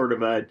create sort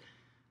of a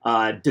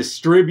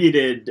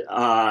distributed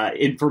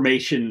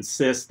information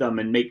system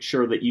and make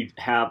sure that you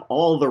have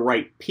all the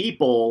right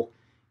people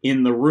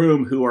in the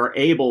room who are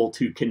able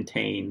to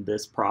contain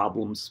this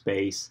problem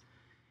space.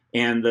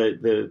 And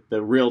the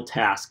real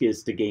task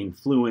is to gain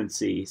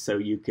fluency so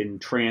you can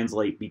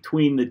translate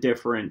between the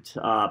different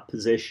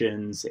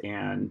positions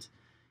and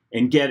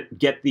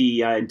get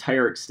the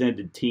entire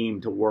extended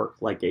team to work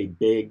like a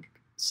big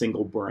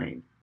single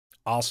brain.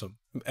 Awesome.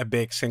 A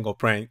big single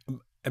brain.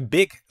 A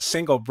big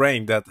single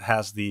brain that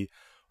has the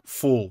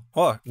full,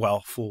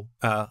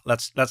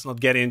 let's not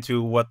get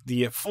into what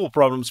the full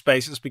problem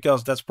space is,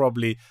 because that's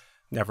probably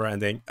never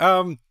ending.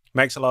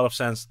 Makes a lot of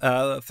sense.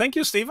 Thank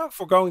you, Steven,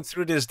 for going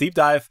through this deep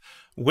dive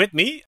with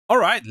me. All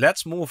right,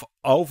 let's move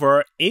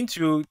over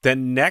into the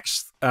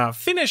next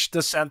finish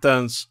the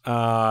sentence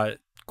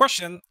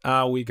question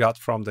we got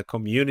from the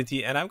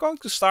community. And I'm going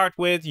to start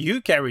with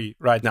you, Carrie,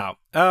 right now.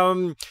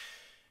 The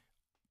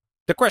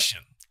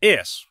question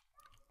is,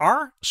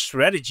 our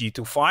strategy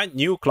to find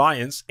new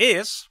clients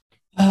is...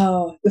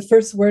 Oh, the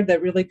first word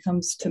that really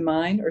comes to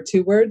mind, or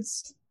two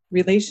words,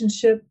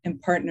 relationship and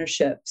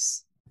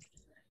partnerships.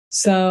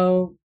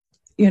 So,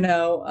 you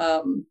know,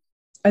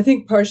 I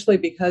think partially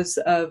because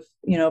of,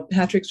 you know,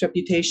 Patrick's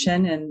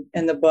reputation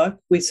and the book,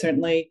 we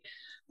certainly,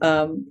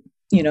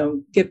 you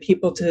know, get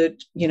people to,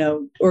 you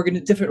know,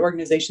 different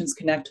organizations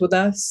connect with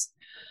us.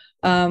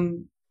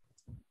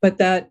 But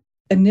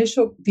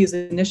these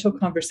initial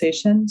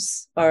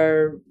conversations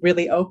are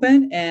really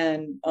open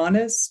and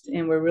honest,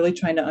 and we're really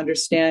trying to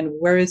understand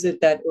where is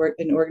it that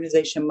an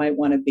organization might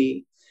want to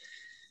be.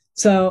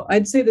 So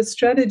I'd say the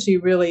strategy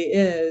really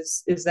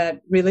is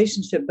that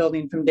relationship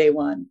building from day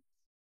one,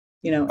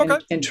 you know, okay.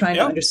 and trying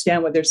to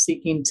understand what they're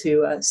seeking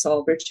to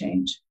solve or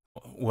change.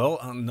 Well,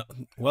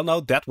 we'll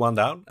note that one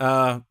down.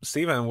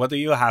 Steven, what do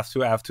you have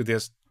to add to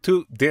this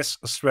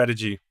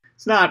strategy?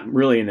 It's not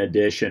really an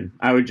addition.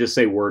 I would just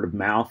say word of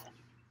mouth.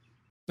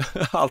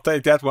 I'll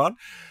take that one.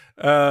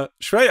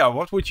 Shreya,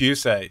 what would you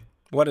say?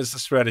 What is the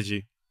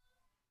strategy?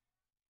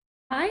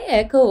 I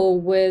echo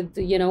with,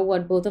 you know,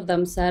 what both of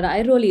them said. I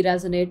really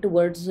resonate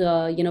towards,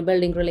 you know,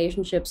 building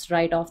relationships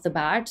right off the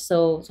bat.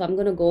 So I'm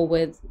going to go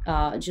with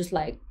just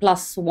like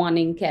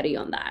 +1 carry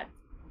on that.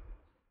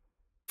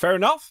 Fair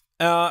enough.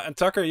 And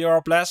Tucker, you're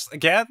up last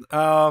again.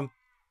 What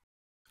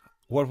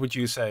would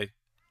you say?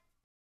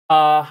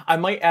 I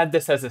might add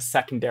this as a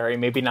secondary,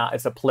 maybe not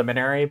as a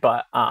preliminary,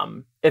 but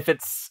if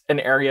it's an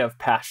area of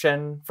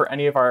passion for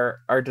any of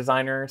our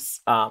designers,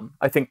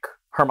 I think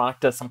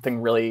Harmonic does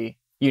something really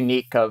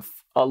unique of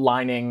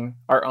aligning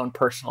our own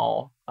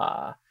personal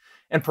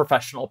and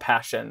professional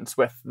passions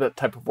with the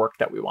type of work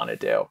that we want to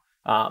do.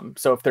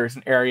 So if there's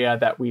an area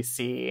that we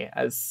see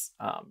as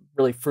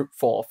really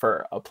fruitful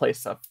for a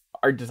place of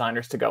our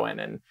designers to go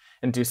in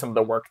and do some of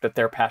the work that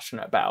they're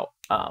passionate about,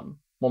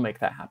 we'll make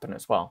that happen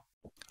as well.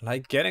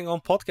 Like getting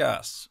on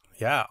podcasts.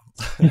 Yeah.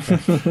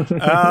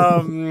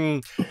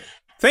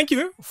 Thank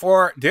you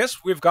for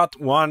this. We've got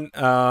one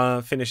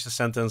finish the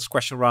sentence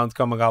question round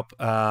coming up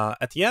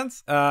at the end.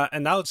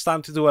 And now it's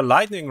time to do a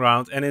lightning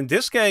round. And in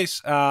this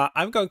case,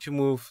 I'm going to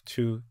move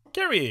to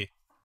Carrie.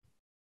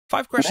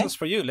 5 questions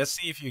for you. Let's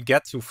see if you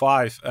get to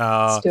 5.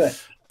 Let's do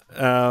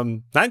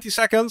it. 90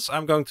 seconds.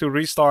 I'm going to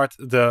restart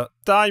the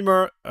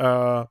timer.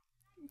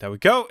 There we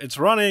go. It's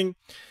running.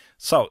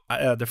 So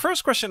the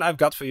first question I've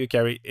got for you,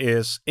 Carrie,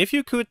 is if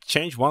you could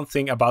change one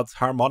thing about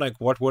Harmonic,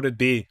 what would it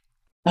be?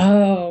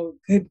 Oh,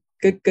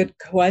 good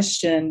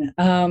question.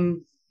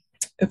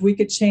 If we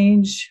could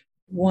change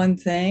one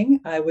thing,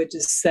 I would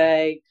just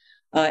say,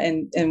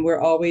 and we're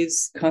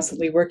always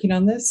constantly working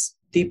on this,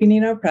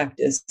 deepening our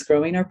practice,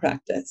 growing our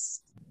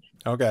practice.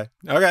 Okay.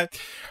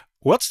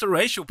 What's the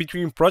ratio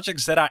between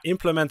projects that are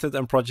implemented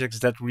and projects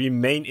that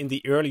remain in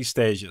the early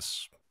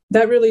stages?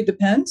 That really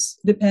depends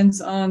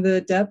on the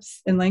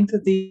depth and length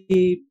of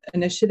the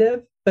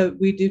initiative. but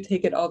we do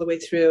take it all the way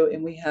through,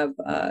 and we have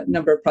a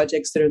number of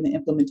projects that are in the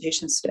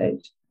implementation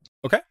stage.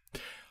 Okay.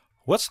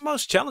 What's the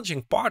most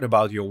challenging part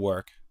about your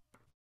work?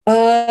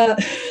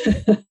 Let's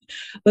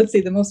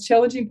see. The most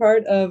challenging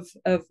part of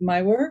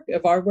my work,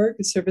 of our work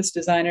as service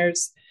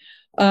designers,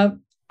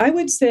 I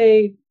would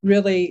say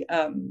really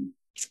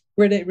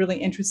we're at a really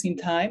interesting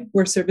time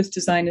where service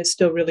design is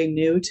still really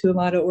new to a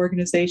lot of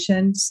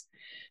organizations.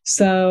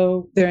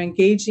 So they're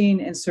engaging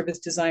in service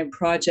design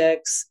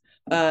projects,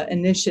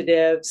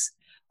 initiatives,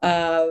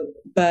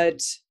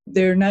 but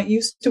they're not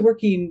used to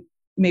working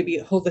maybe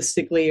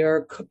holistically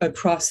or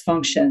across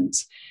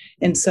functions.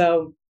 And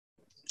so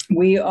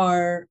we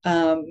are,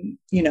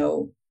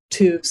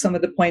 to some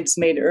of the points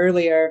made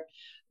earlier,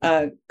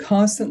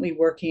 constantly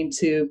working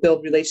to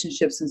build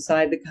relationships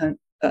inside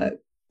the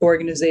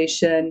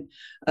organization,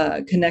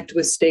 connect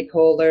with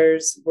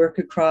stakeholders, work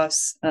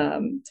across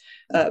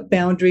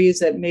boundaries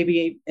that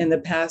maybe in the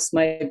past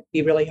might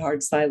be really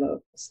hard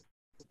silos.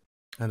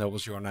 And that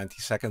was your 90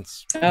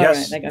 seconds. All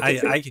yes,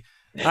 right,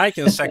 I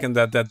can second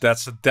that.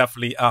 That's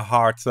definitely a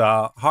hard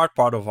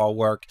part of our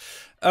work.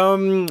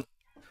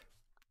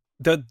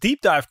 The deep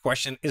dive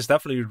question is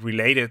definitely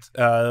related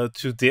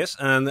to this,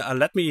 and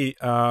let me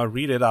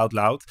read it out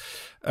loud.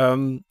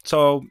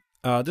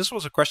 This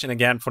was a question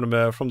again from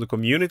the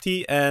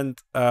community, and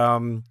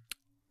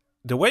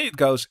the way it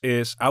goes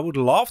is, I would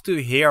love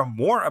to hear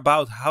more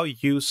about how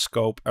you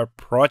scope a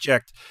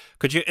project.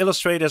 Could you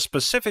illustrate a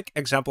specific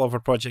example of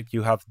a project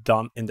you have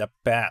done in the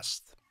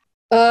past?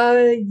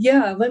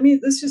 Yeah,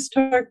 let's just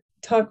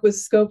talk with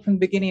scope from the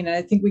beginning. And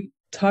I think we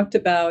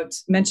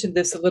mentioned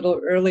this a little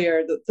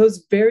earlier,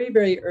 those very,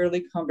 very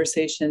early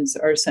conversations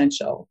are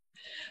essential,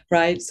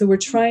 right? So we're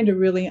trying to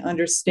really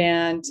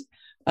understand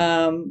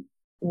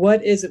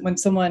what is it when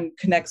someone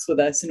connects with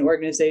us, an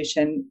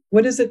organization,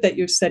 what is it that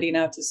you're setting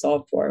out to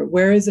solve for?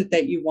 Where is it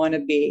that you want to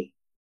be?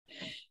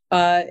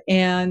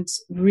 And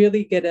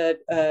really get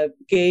a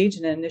gauge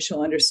and an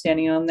initial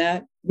understanding on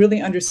that,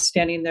 really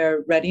understanding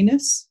their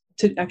readiness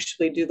to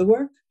actually do the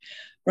work,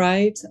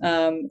 right?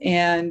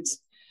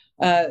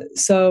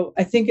 So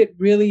I think it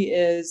really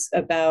is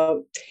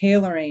about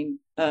tailoring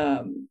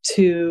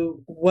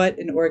to what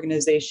an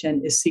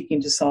organization is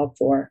seeking to solve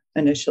for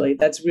initially.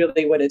 That's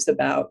really what it's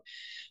about.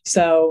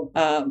 So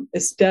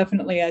it's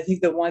definitely, I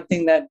think the one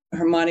thing that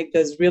Harmonic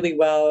does really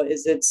well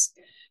is it's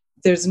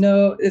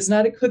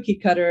not a cookie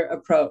cutter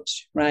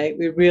approach, right?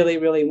 We really,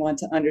 really want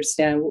to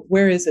understand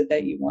where is it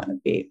that you want to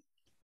be.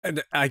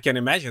 And I can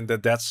imagine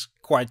that that's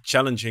quite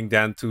challenging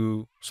then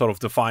to sort of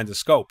define the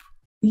scope.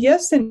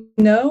 Yes and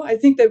no. I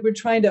think that we're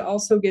trying to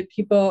also get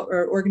people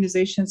or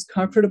organizations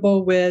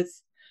comfortable with,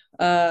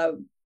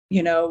 some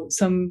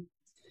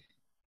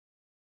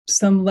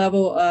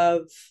level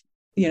of,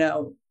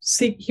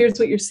 here's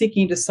what you're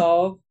seeking to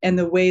solve, and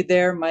the way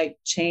there might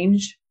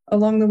change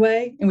along the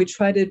way. And we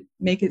try to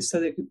make it so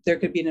that there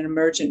could be an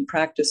emergent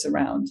practice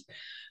around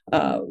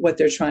what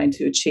they're trying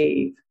to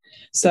achieve.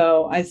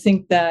 So I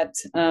think that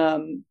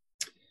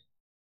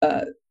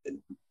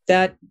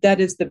that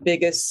is the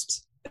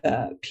biggest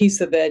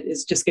piece of it,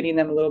 is just getting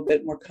them a little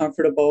bit more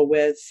comfortable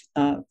with,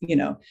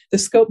 the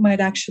scope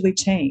might actually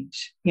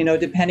change,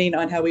 depending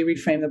on how we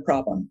reframe the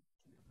problem.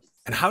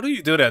 And how do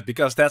you do that?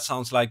 Because that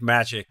sounds like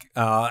magic.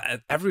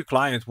 Every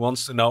client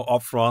wants to know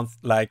upfront,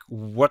 like,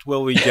 what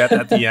will we get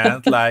at the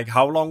end? Like,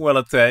 how long will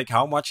it take?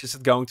 How much is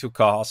it going to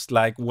cost?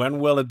 Like, when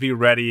will it be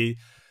ready?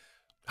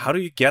 How do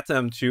you get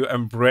them to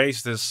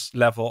embrace this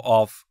level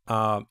of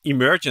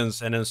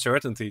emergence and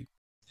uncertainty?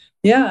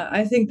 Yeah,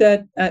 I think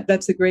that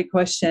that's a great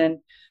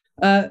question.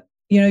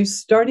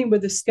 Starting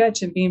with a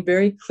sketch and being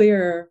very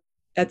clear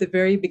at the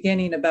very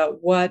beginning about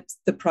what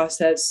the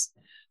process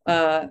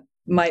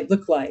might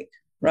look like,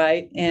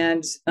 right?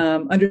 And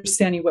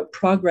understanding what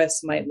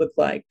progress might look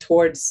like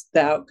towards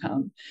the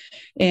outcome.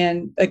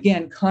 And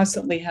again,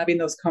 constantly having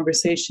those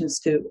conversations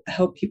to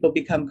help people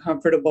become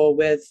comfortable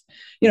with,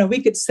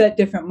 we could set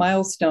different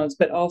milestones,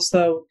 but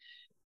also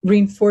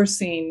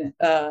reinforcing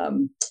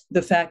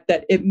the fact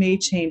that it may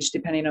change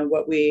depending on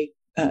what we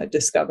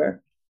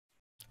discover.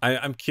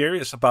 I'm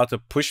curious about the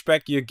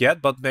pushback you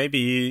get, but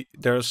maybe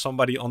there's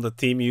somebody on the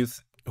team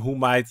who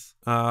might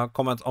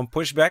comment on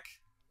pushback.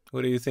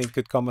 Who do you think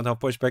could comment on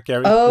pushback,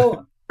 Carrie?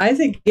 Oh, I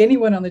think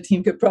anyone on the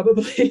team could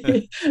probably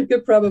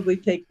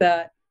take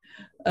that.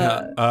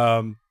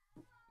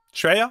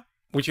 Shreya,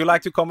 would you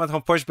like to comment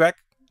on pushback?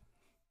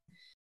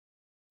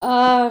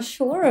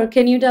 Sure.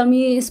 Can you tell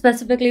me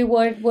specifically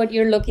what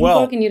you're looking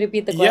for? Can you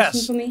repeat the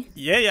question for me?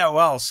 Yeah.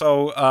 Well,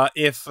 so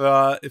if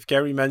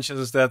Carrie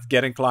mentions that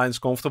getting clients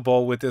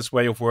comfortable with this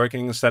way of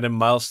working and setting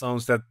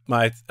milestones that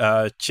might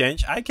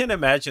change, I can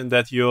imagine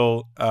that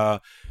you'll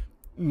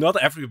not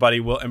everybody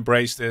will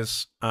embrace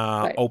this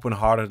Right.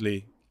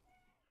 open-heartedly.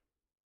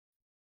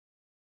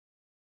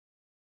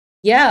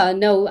 Yeah,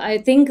 no, I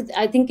think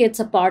it's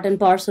a part and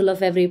parcel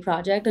of every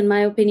project. In my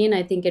opinion,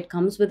 I think it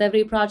comes with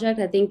every project.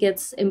 I think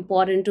it's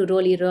important to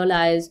really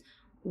realize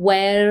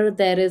where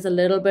there is a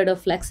little bit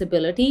of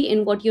flexibility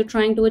in what you're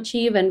trying to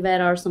achieve and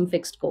where are some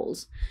fixed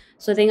goals.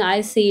 So I think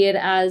I see it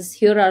as,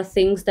 here are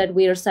things that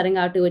we are setting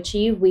out to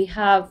achieve. We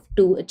have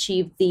to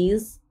achieve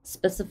these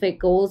specific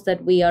goals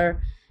that we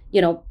are,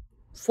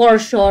 for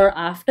sure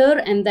after,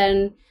 and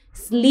then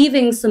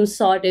leaving some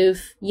sort of,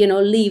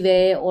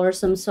 leeway or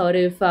some sort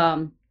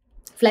of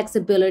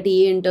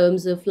flexibility in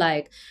terms of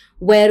like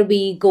where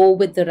we go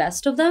with the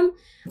rest of them.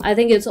 I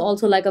think it's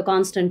also like a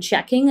constant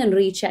checking and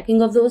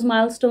rechecking of those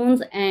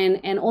milestones,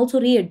 and also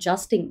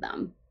readjusting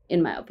them,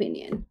 in my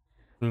opinion.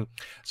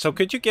 So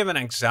could you give an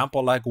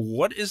example, like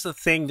what is the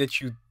thing that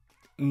you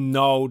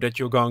know that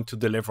you're going to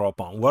deliver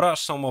upon? What are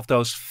some of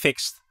those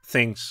fixed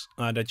things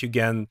that you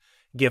can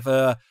give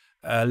a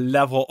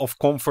level of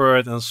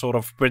comfort and sort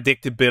of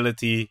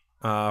predictability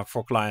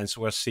for clients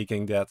who are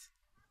seeking that?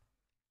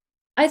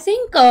 I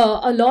think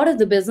a lot of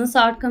the business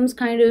outcomes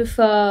kind of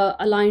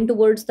align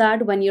towards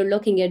that when you're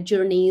looking at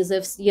journeys.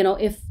 If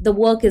the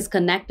work is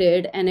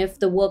connected, and if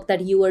the work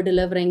that you are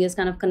delivering is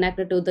kind of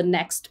connected to the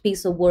next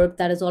piece of work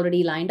that is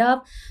already lined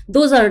up,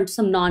 those are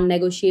some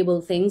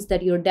non-negotiable things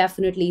that you're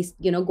definitely,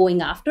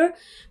 going after.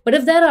 But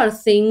if there are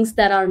things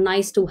that are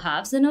nice to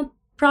haves in a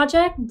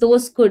project,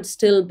 those could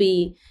still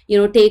be,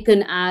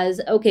 taken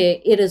as,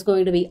 okay, it is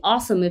going to be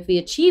awesome if we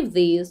achieve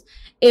these.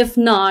 If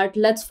not,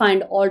 let's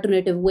find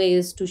alternative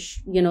ways to,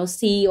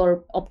 see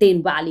or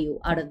obtain value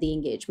out of the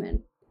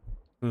engagement.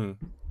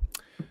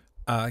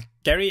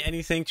 Carrie,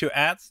 anything to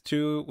add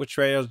to what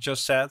Shreya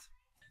just said?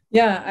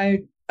 Yeah,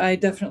 I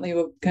definitely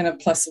will kind of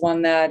plus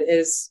one that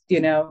is,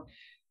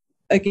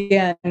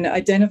 again,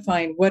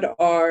 identifying what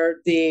are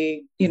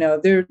the,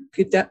 there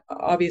could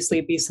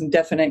obviously be some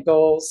definite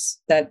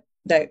goals that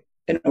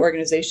an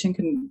organization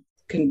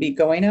can be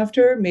going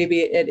after. Maybe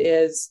it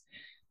is,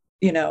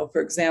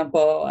 for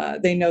example,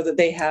 they know that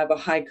they have a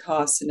high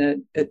cost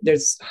and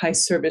there's high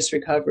service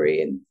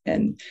recovery,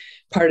 and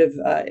part of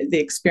the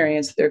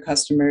experience that their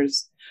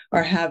customers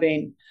are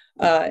having.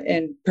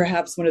 And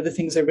perhaps one of the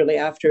things they're really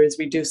after is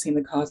reducing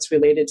the costs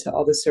related to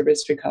all the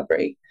service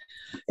recovery.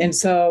 And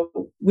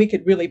so we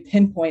could really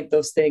pinpoint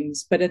those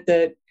things. But at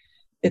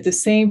the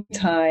same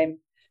time,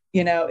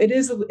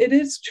 it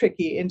is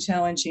tricky and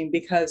challenging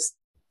because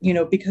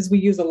we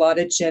use a lot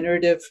of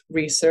generative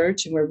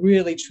research, and we're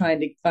really trying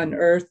to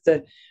unearth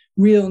the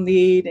real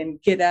need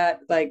and get at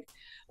like,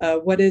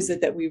 what is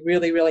it that we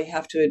really, really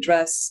have to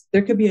address?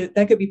 That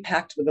could be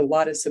packed with a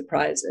lot of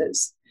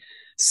surprises.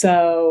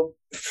 So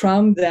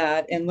from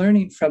that and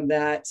learning from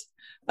that,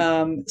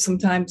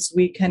 sometimes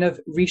we kind of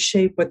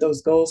reshape what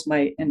those goals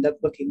might end up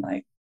looking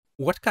like.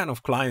 What kind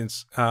of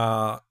clients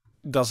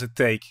does it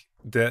take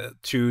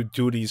to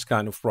do these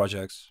kind of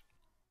projects?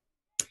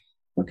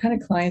 What kind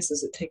of clients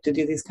does it take to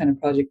do these kind of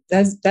projects?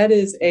 That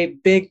is a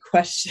big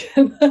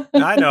question.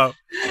 I know.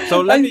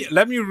 So let me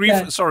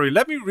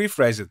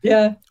rephrase it.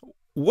 Yeah.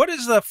 What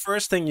is the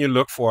first thing you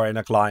look for in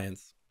a client?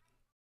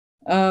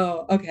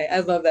 Oh, okay.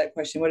 I love that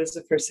question. What is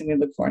the first thing we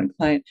look for in a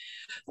client?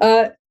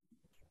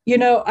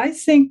 I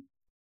think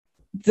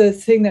the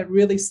thing that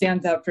really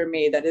stands out for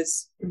me that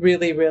is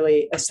really,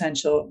 really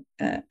essential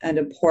and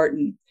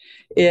important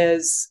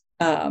is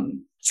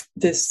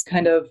this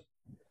kind of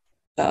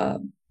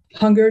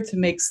hunger to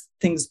make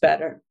things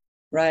better,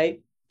 right?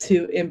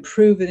 To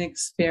improve an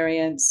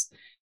experience,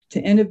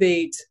 to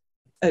innovate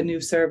a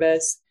new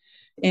service,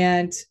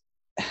 and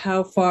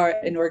how far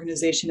an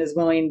organization is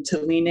willing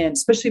to lean in,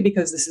 especially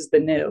because this is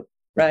the new,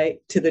 right?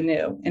 To the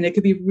new. And it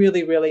could be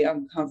really, really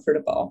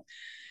uncomfortable.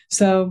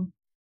 So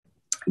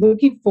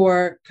looking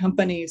for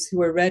companies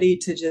who are ready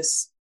to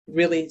just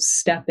really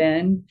step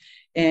in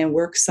and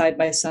work side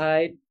by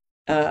side,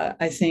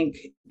 I think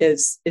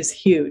is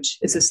huge.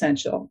 It's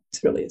essential.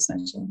 It's really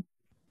essential.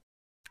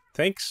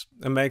 Thanks.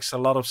 It makes a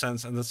lot of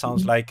sense, and it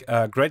sounds like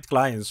great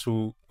clients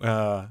who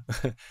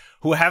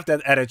who have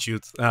that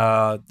attitude.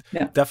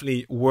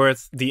 Definitely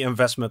worth the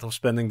investment of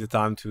spending the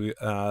time to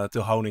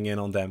honing in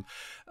on them.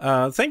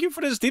 Thank you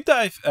for this deep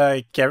dive,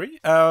 Carrie.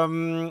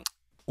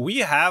 We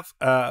have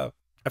a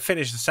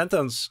finished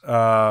sentence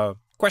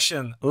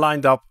question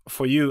lined up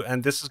for you,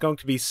 and this is going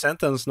to be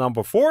sentence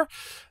number 4.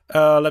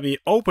 Let me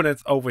open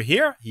it over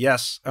here.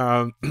 Yes.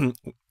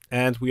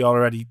 And we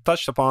already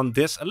touched upon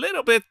this a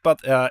little bit,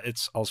 but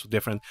it's also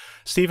different.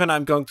 Stephen,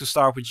 I'm going to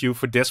start with you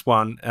for this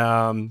one.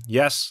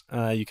 Yes,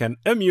 you can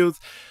unmute.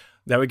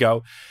 There we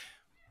go.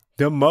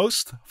 The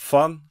most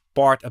fun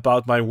part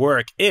about my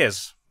work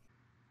is?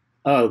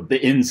 The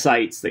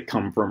insights that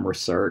come from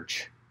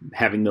research,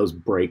 having those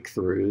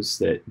breakthroughs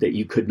that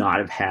you could not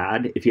have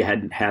had if you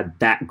hadn't had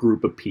that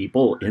group of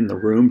people in the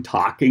room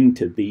talking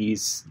to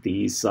these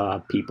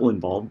people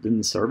involved in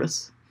the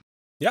service.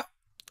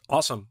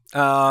 Awesome.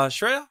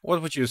 Shreya,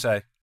 what would you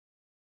say?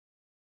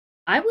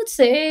 I would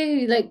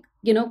say,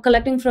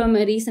 collecting from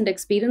a recent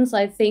experience,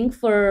 I think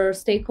for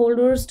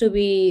stakeholders to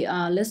be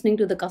listening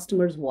to the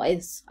customer's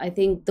voice, I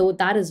think though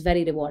that is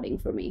very rewarding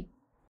for me.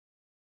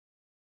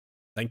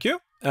 Thank you.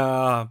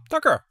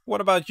 Tucker,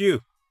 what about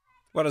you?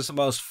 What is the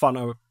most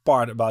fun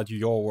part about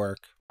your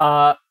work?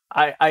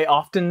 I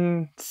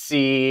often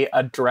see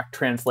a direct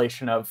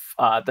translation of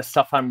the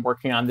stuff I'm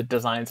working on, the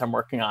designs I'm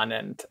working on,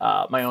 and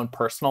my own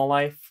personal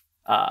life.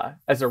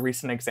 As a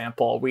recent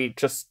example, we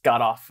just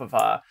got off of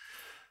a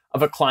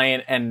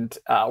client and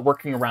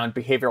working around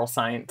behavioral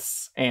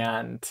science.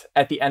 And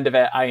at the end of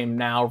it, I am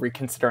now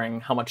reconsidering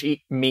how much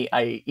meat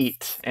I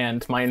eat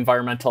and my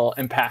environmental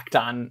impact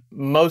on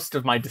most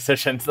of my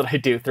decisions that I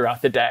do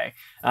throughout the day.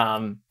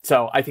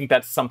 So I think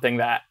that's something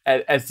that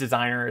as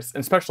designers,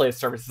 especially as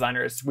service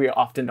designers, we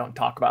often don't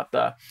talk about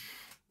the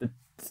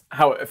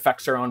how it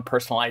affects our own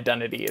personal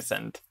identities.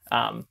 And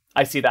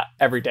I see that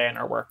every day in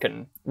our work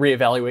and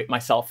reevaluate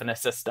myself in a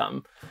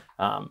system.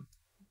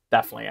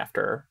 Definitely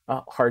after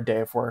a hard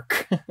day of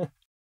work.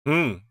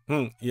 Yeah,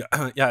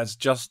 yeah.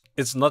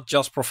 It's not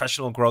just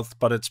professional growth,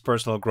 but it's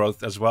personal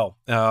growth as well.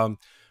 Definitely.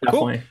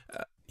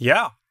 Cool.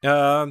 Yeah.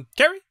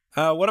 Carrie,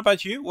 what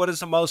about you? What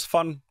is the most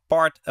fun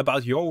part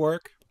about your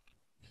work?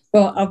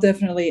 Well, I'll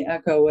definitely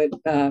echo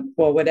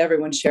what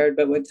everyone shared,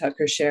 but what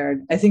Tucker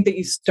shared. I think that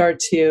you start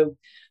to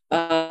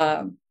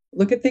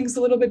look at things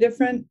a little bit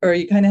different, or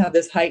you kind of have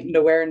this heightened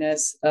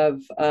awareness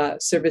of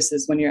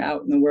services when you're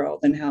out in the world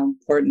and how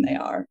important they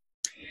are.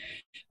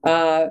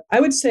 I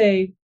would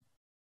say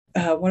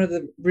one of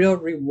the real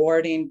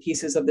rewarding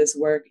pieces of this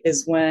work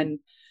is when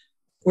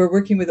we're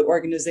working with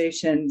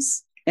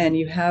organizations and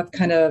you have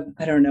kind of,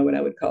 I don't know what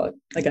I would call it,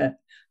 like a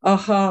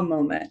aha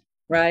moment,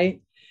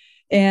 right?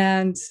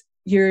 And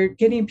you're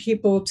getting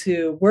people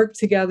to work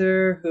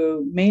together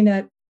who may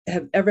not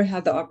have ever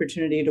had the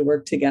opportunity to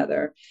work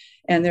together.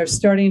 And they're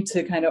starting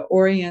to kind of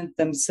orient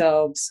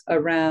themselves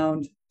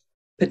around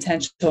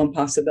potential and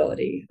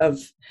possibility of,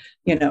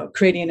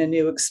 creating a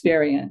new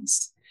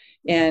experience.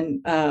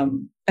 And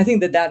I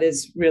think that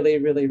is really,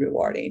 really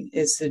rewarding,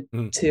 is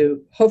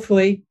to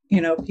hopefully,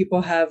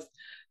 people have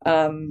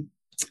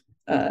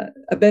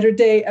a better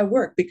day at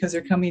work because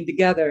they're coming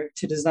together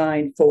to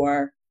design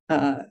for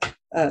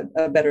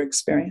a better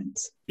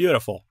experience.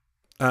 Beautiful.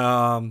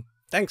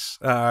 Thanks,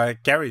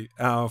 Carrie,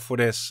 for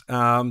this.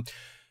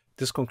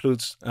 This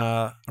concludes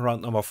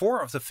round number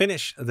 4 of the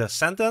Finish the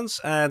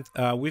Sentence. And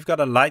we've got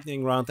a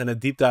lightning round and a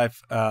deep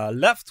dive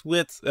left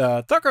with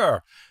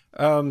Tucker.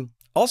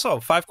 Also,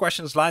 5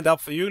 questions lined up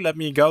for you. Let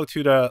me go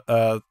to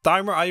the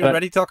timer. Are you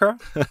ready, Tucker?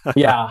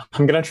 Yeah,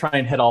 I'm going to try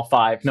and hit all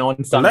 5. No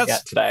one's done it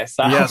yet today.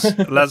 So. Yes,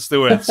 let's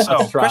do it.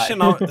 So, question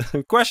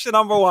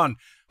number 1.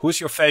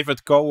 Who's your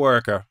favorite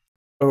coworker?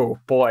 Oh,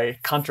 boy,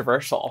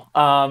 controversial.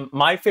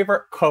 My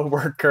favorite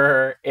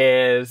coworker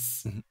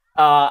is...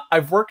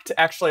 I've worked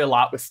actually a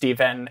lot with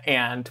Steven,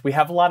 and we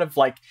have a lot of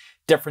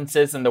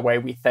differences in the way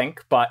we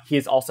think, but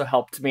he's also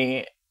helped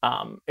me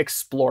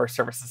explore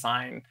service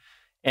design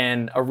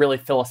in a really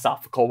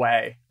philosophical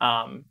way.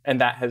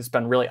 And that has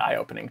been really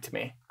eye-opening to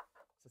me.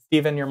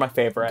 Steven, you're my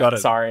favorite. Got it.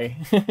 Sorry.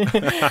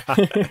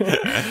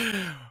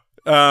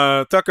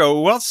 Tucker,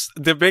 what's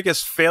the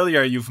biggest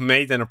failure you've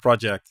made in a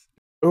project?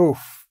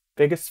 Oof,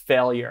 biggest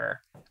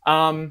failure.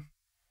 I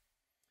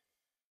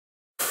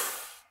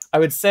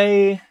would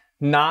say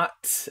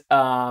not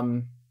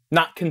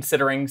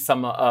considering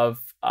some of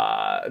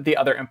the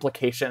other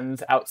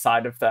implications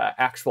outside of the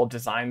actual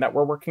design that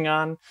we're working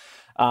on.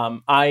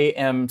 I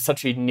am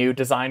such a new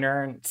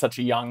designer and such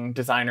a young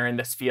designer in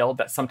this field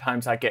that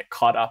sometimes I get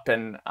caught up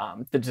in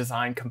the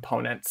design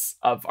components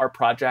of our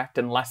project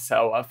and less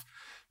so of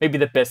maybe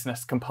the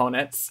business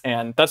components.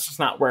 And that's just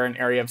not where an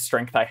area of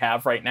strength I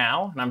have right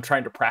now. And I'm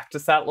trying to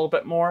practice that a little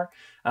bit more.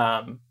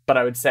 But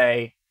I would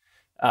say,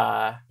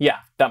 yeah,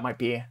 that might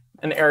be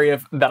an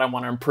area that I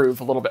want to improve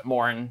a little bit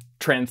more in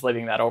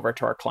translating that over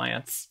to our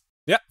clients.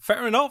 Yeah,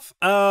 fair enough.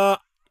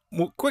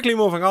 Quickly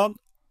moving on.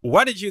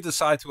 Why did you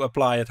decide to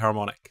apply at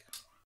Harmonic?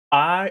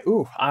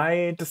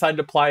 I decided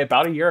to apply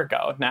about a year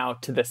ago now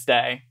to this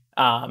day.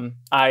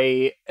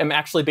 I am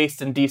actually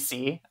based in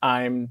DC.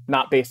 I'm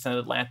not based in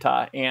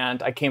Atlanta,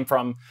 and I came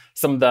from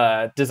some of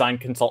the design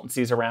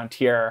consultancies around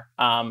here.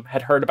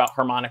 Had heard about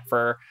Harmonic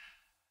for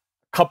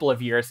a couple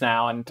of years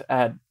now, and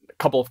had a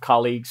couple of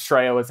colleagues.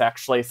 Shreya was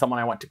actually someone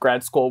I went to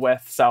grad school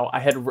with, so I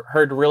had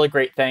heard really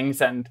great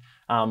things, and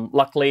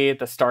luckily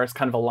the stars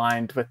kind of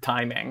aligned with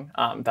timing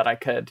that I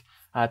could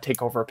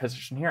take over a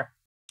position here.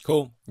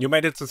 Cool. You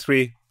made it to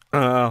 3.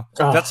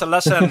 That's a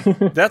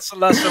lesson. That's a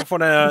lesson for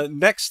the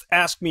next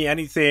Ask Me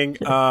Anything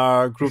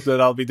group that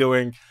I'll be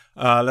doing.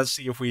 Let's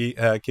see if we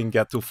can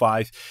get to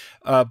 5.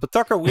 But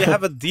Tucker, we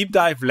have a deep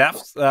dive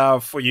left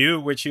for you,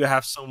 which you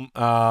have some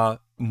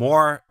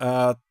more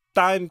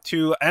time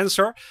to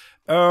answer.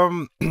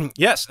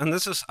 Yes, and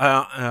this is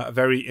a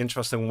very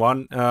interesting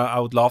one. I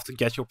would love to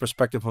get your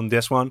perspective on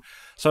this one.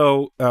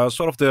 So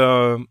sort of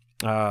the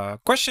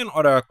question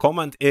or the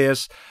comment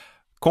is,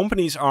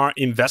 companies are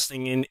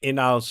investing in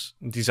in-house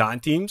design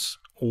teams.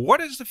 What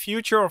is the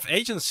future of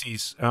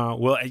agencies?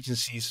 Will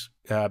agencies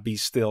be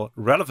still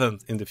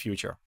relevant in the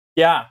future?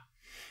 Yeah.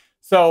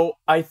 So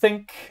I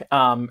think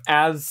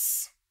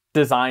as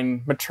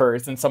design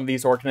matures in some of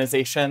these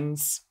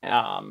organizations,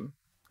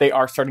 they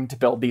are starting to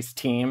build these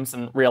teams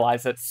and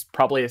realize it's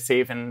probably a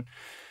save in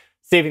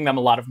saving them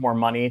a lot of more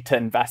money to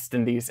invest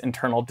in these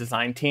internal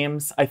design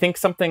teams. I think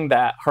something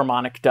that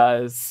Harmonic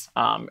does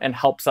and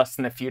helps us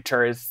in the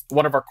future is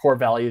one of our core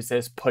values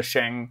is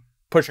pushing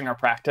our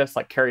practice,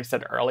 like Carrie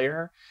said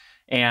earlier.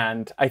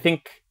 And I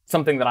think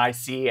something that I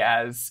see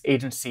as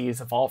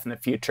agencies evolve in the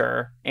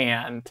future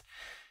and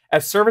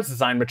as service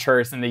design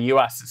matures in the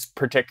US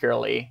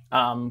particularly,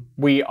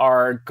 we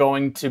are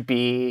going to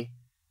be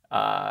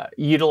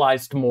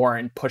utilized more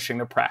in pushing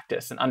the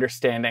practice and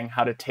understanding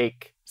how to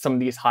take some of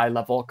these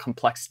high-level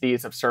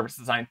complexities of service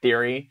design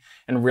theory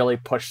and really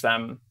push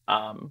them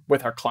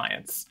with our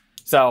clients.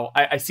 So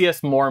I see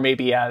us more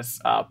maybe as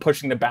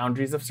pushing the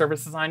boundaries of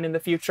service design in the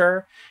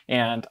future.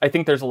 And I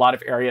think there's a lot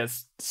of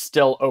areas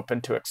still open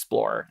to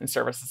explore in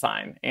service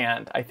design.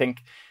 And I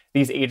think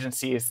these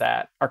agencies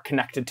that are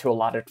connected to a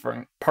lot of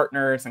different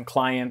partners and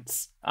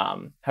clients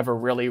have a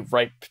really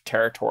ripe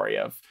territory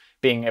of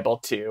being able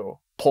to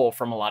pull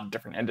from a lot of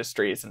different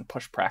industries and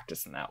push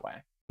practice in that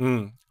way.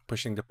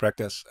 Pushing the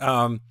practice.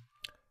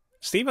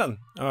 Stephen,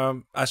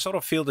 I sort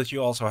of feel that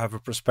you also have a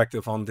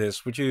perspective on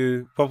this.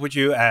 What would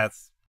you add?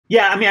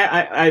 Yeah, I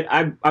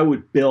mean, I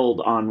would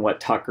build on what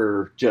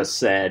Tucker just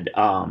said.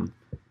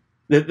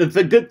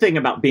 The good thing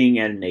about being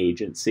at an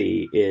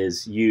agency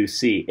is you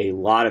see a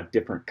lot of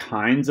different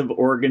kinds of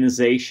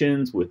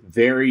organizations with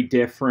very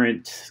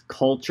different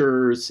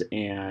cultures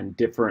and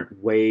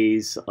different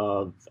ways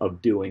of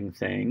doing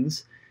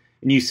things.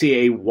 And you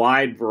see a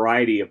wide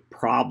variety of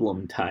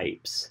problem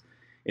types.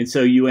 And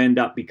so you end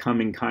up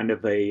becoming kind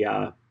of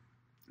a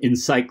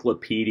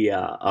encyclopedia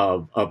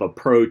of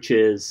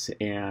approaches,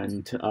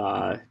 and you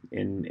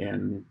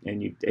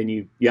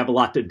have a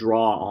lot to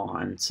draw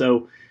on.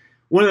 So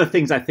one of the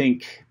things I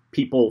think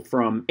people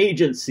from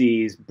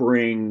agencies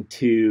bring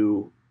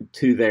to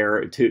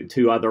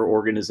other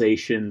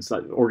organizations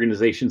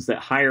that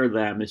hire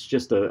them is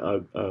just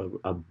a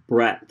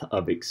breadth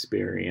of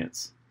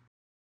experience.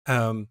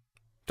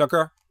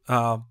 Tucker,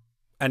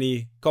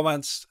 any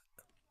comments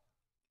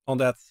on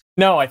that?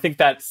 No, I think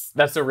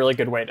that's a really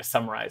good way to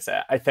summarize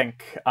it. I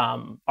think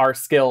our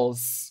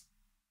skills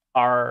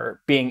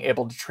are being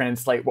able to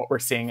translate what we're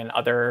seeing in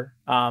other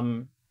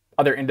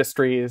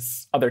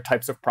industries, other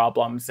types of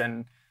problems,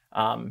 and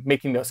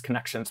making those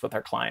connections with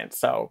our clients.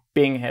 So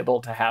being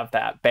able to have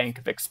that bank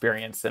of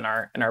experience in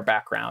our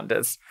background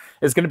is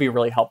going to be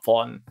really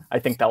helpful, and I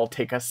think that will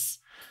take us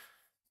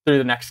through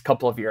the next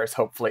couple of years,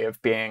 hopefully,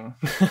 of being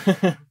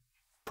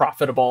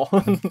profitable.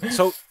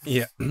 So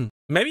yeah,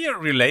 maybe a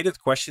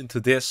related question to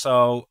this.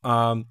 So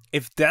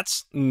if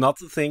that's not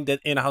the thing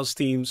that in-house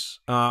teams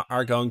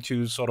are going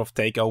to sort of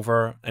take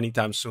over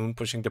anytime soon,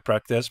 pushing the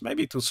practice,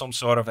 maybe to some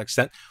sort of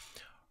extent,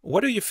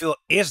 what do you feel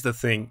is the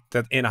thing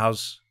that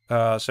in-house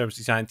service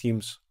design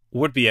teams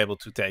would be able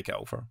to take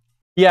over?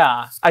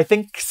 Yeah, I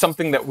think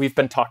something that we've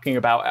been talking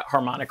about at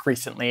Harmonic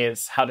recently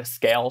is how to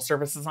scale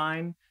service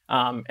design.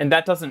 And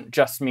that doesn't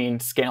just mean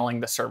scaling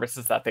the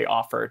services that they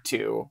offer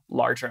to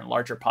larger and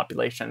larger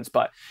populations,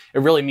 but it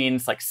really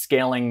means like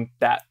scaling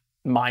that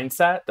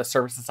mindset, the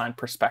service design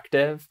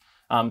perspective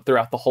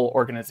throughout the whole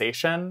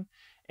organization.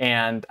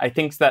 And I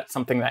think that's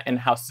something that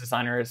in-house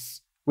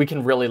designers, we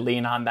can really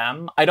lean on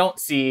them. I don't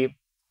see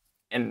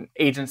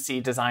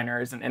agency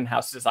designers and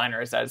in-house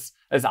designers as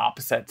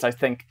opposites. I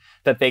think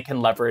that they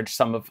can leverage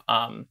some of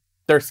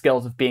their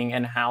skills of being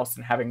in-house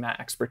and having that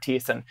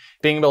expertise and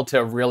being able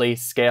to really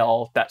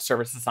scale that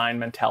service design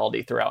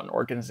mentality throughout an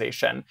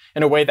organization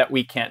in a way that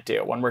we can't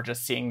do when we're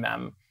just seeing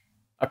them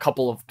a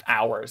couple of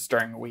hours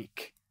during a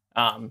week.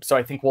 So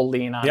I think we'll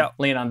lean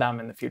on them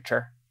in the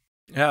future.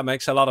 Yeah, it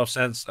makes a lot of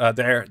sense.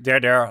 They're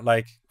there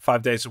like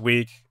 5 days a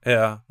week,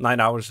 9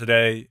 hours a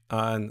day,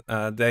 and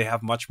they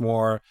have much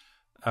more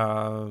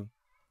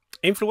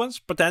influence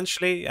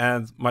potentially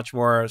and much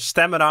more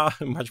stamina,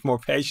 much more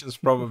patience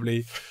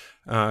probably.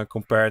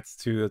 Compared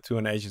to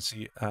an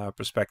agency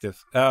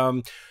perspective.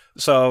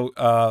 So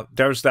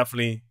there's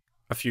definitely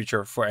a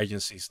future for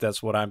agencies.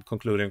 That's what I'm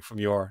concluding from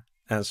your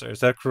answer.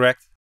 Is that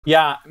correct?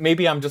 Yeah,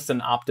 maybe I'm just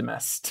an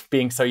optimist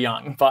being so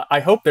young, but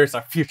I hope there's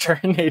a future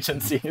in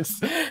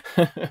agencies.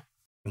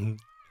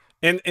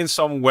 in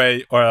some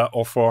way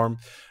or form.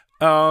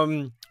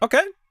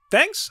 Okay,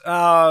 thanks.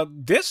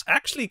 This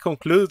actually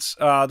concludes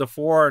the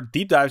 4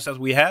 deep dives that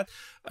we had.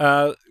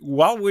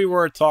 While we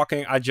were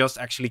talking, I just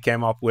actually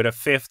came up with a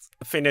 5th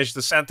finish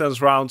the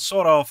sentence round,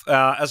 sort of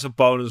as a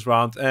bonus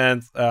round.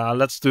 And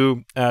let's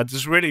do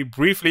this really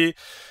briefly.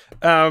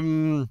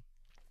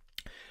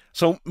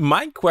 So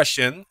my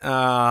question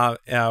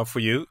for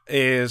you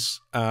is,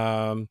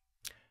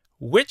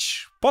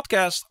 which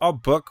podcast or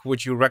book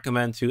would you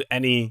recommend to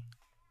any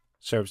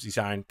service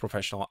design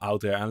professional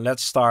out there? And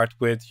let's start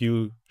with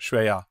you,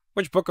 Shreya.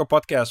 Which book or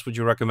podcast would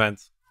you recommend?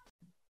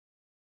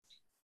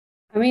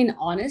 I mean,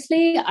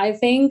 honestly, I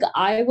think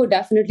I would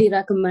definitely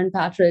recommend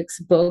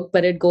Patrick's book,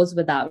 but it goes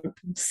without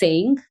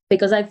saying,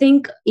 because I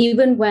think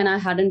even when I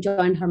hadn't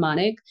joined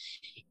Harmonic,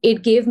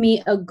 it gave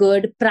me a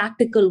good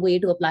practical way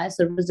to apply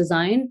service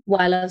design,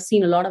 while I've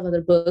seen a lot of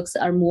other books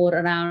are more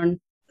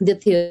around the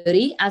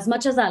theory. As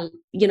much as I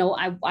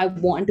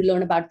want to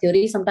learn about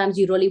theory, sometimes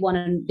you really want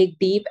to dig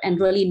deep and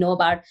really know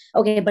about,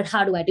 okay, but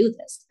how do I do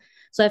this?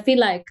 So I feel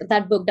like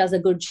that book does a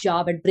good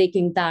job at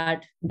breaking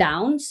that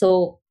down.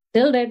 So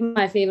till date,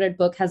 my favorite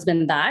book has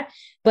been that.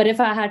 But if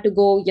I had to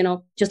go,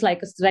 just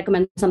like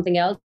recommend something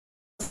else,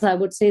 I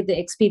would say the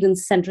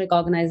experience-centric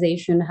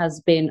organization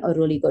has been a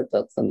really good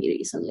book for me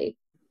recently.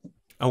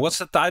 And what's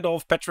the title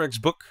of Patrick's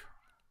book?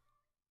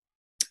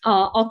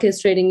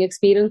 Orchestrating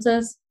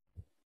Experiences.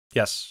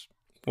 Yes,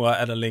 we'll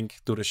add a link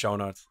to the show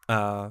notes.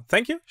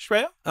 Thank you,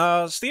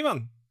 Shreya.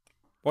 Steven,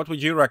 what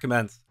would you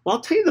recommend? Well,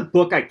 I'll tell you the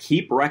book I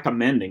keep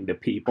recommending to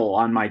people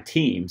on my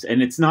teams,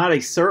 and it's not a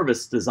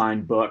service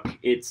design book.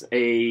 It's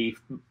a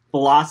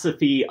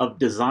philosophy of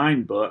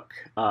design book,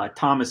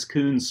 Thomas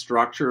Kuhn's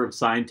Structure of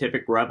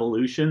Scientific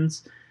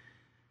Revolutions.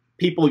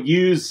 People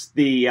use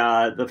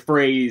the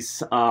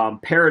phrase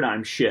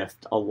paradigm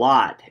shift a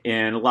lot,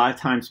 and a lot of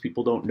times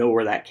people don't know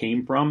where that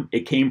came from.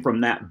 It came from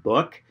that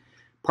book.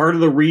 Part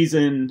of the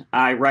reason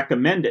I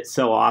recommend it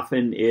so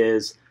often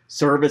is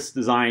service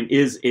design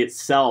is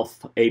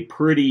itself a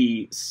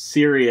pretty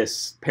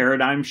serious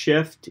paradigm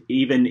shift,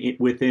 even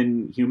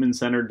within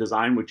human-centered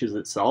design, which is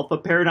itself a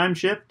paradigm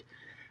shift.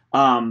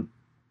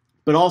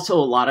 But also a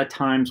lot of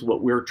times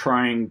what we're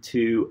trying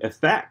to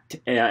effect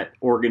at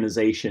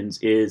organizations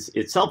is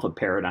itself a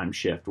paradigm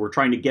shift. We're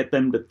trying to get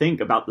them to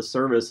think about the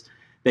service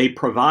they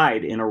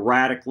provide in a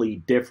radically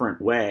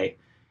different way.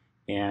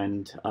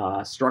 And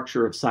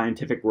Structure of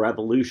Scientific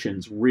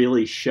Revolutions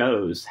really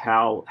shows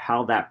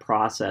how that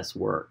process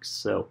works.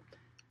 So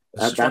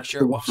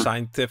Structure of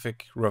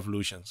Scientific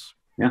Revolutions.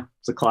 Yeah,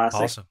 it's a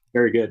classic. Awesome.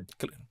 Very good.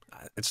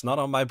 It's not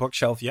on my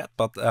bookshelf yet,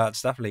 but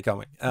it's definitely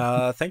coming.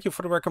 Thank you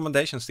for the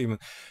recommendation, Stephen.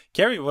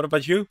 Carrie, what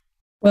about you?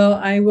 Well,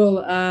 I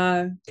will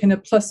kind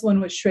of plus one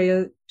what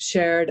Shreya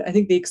shared. I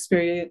think the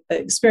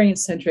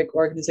experience-centric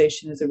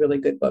organization is a really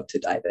good book to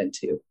dive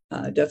into,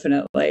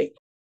 definitely.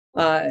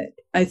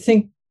 I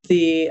think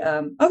the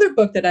other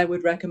book that I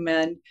would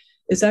recommend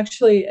is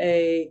actually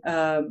a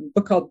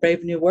book called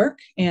Brave New Work,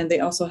 and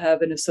they also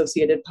have an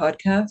associated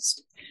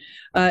podcast.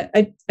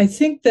 I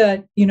think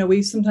that,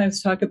 we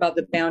sometimes talk about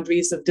the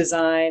boundaries of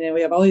design, and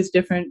we have all these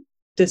different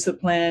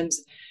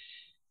disciplines.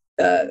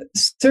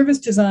 Service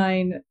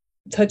design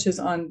touches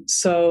on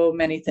so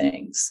many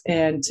things,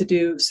 and to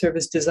do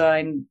service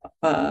design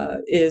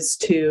is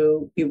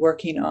to be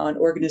working on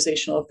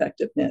organizational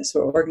effectiveness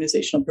or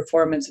organizational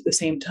performance at the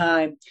same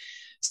time.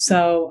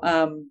 So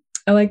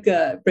I like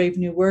Brave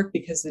New Work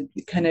because it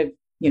kind of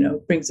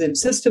brings in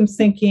systems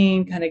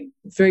thinking, kind of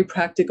very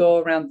practical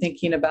around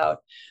thinking about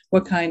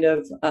what kind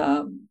of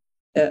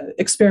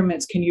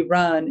experiments can you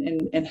run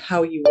and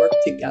how you work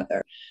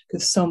together,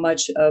 because so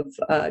much of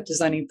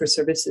designing for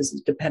services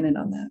is dependent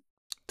on that.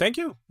 Thank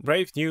you.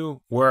 Brave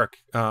New Work.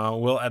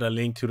 We'll add a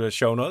link to the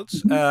show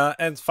notes.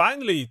 And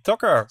finally,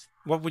 Tucker,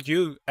 what would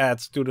you add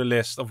to the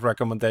list of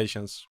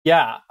recommendations?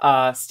 Yeah,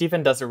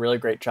 Stephen does a really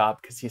great job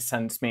because he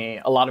sends me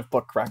a lot of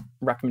book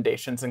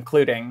recommendations,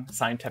 including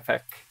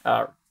scientific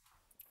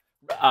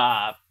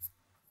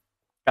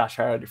gosh,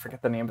 I already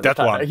forget the name of that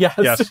one.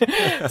 Yes.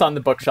 It's on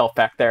the bookshelf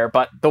back there.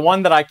 But the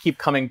one that I keep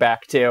coming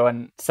back to,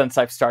 and since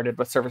I've started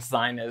with service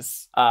design,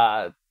 is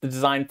the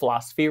Design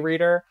Philosophy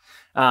Reader.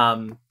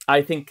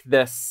 I think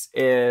this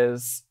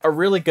is a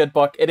really good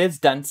book. It is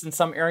dense in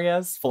some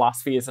areas.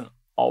 Philosophy isn't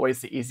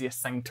always the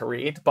easiest thing to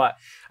read, but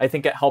I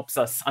think it helps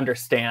us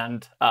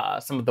understand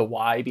some of the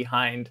why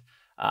behind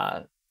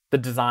the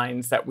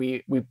designs that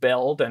we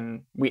build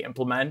and we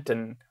implement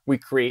and we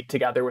create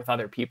together with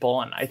other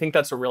people. And I think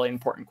that's a really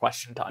important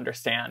question to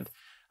understand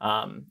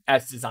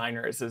as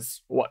designers,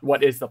 is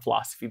what is the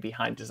philosophy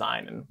behind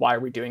design, and why are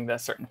we doing the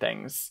certain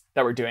things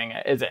that we're doing?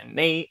 Is it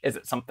innate? Is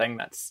it something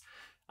that's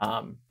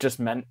just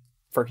meant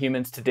for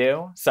humans to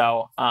do?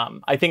 So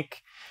I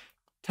think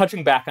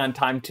touching back on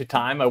time to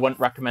time, I wouldn't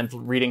recommend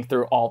reading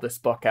through all this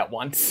book at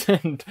once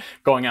and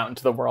going out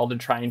into the world and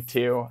trying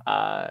to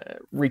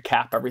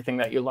recap everything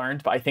that you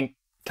learned. But I think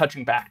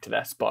touching back to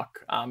this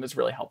book is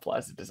really helpful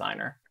as a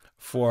designer.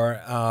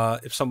 For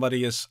if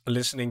somebody is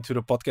listening to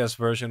the podcast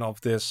version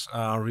of this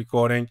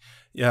recording,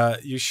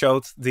 you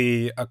showed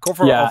the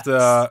cover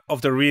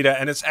of the reader,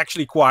 and it's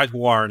actually quite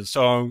worn,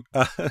 so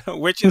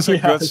which is a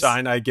good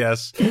sign, I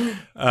guess.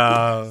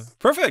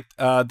 Perfect.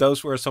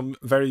 Those were some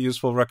very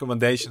useful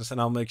recommendations, and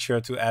I'll make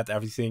sure to add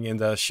everything in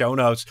the show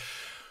notes.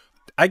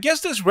 I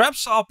guess this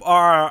wraps up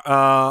our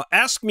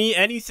Ask Me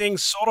Anything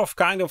sort of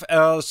kind of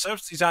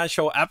service design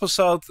show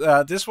episode.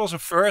 This was a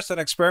first, an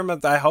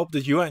experiment. I hope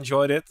that you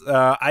enjoyed it.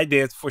 I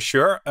did for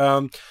sure.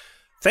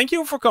 Thank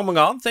you for coming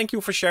on. Thank you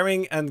for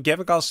sharing and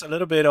giving us a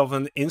little bit of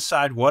an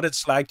insight what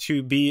it's like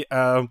to be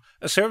a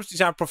service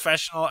design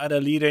professional at a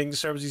leading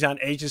service design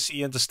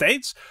agency in the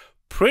States.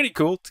 Pretty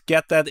cool to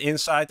get that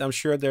insight. I'm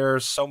sure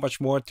there's so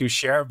much more to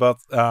share, but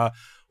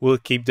we'll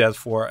keep that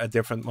for a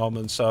different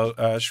moment. So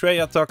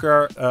Shreya,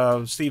 Tucker,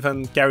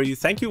 Stephen, Carrie,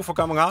 thank you for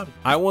coming on.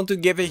 I want to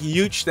give a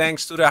huge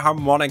thanks to the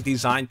Harmonic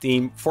Design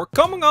team for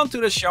coming on to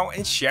the show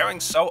and sharing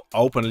so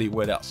openly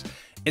with us.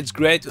 It's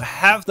great to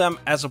have them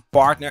as a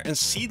partner and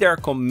see their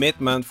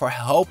commitment for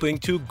helping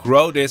to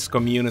grow this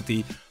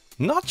community,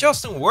 not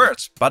just in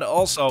words, but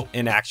also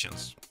in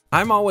actions.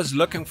 I'm always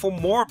looking for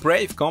more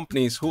brave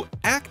companies who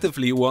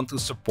actively want to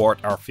support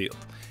our field.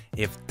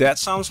 If that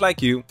sounds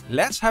like you,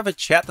 let's have a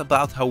chat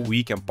about how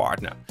we can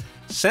partner.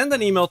 Send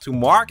an email to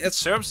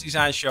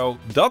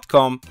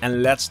mark@servicedesignshow.com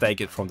and let's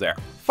take it from there.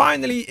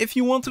 Finally, if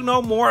you want to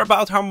know more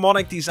about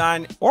Harmonic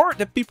Design or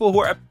the people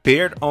who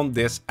appeared on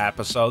this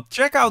episode,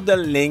 check out the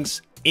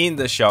links in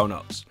the show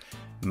notes.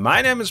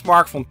 My name is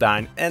Mark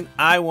Fontijn and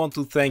I want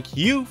to thank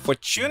you for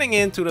tuning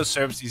in to the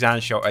Service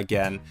Design Show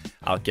again.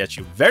 I'll catch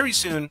you very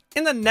soon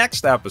in the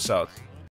next episode.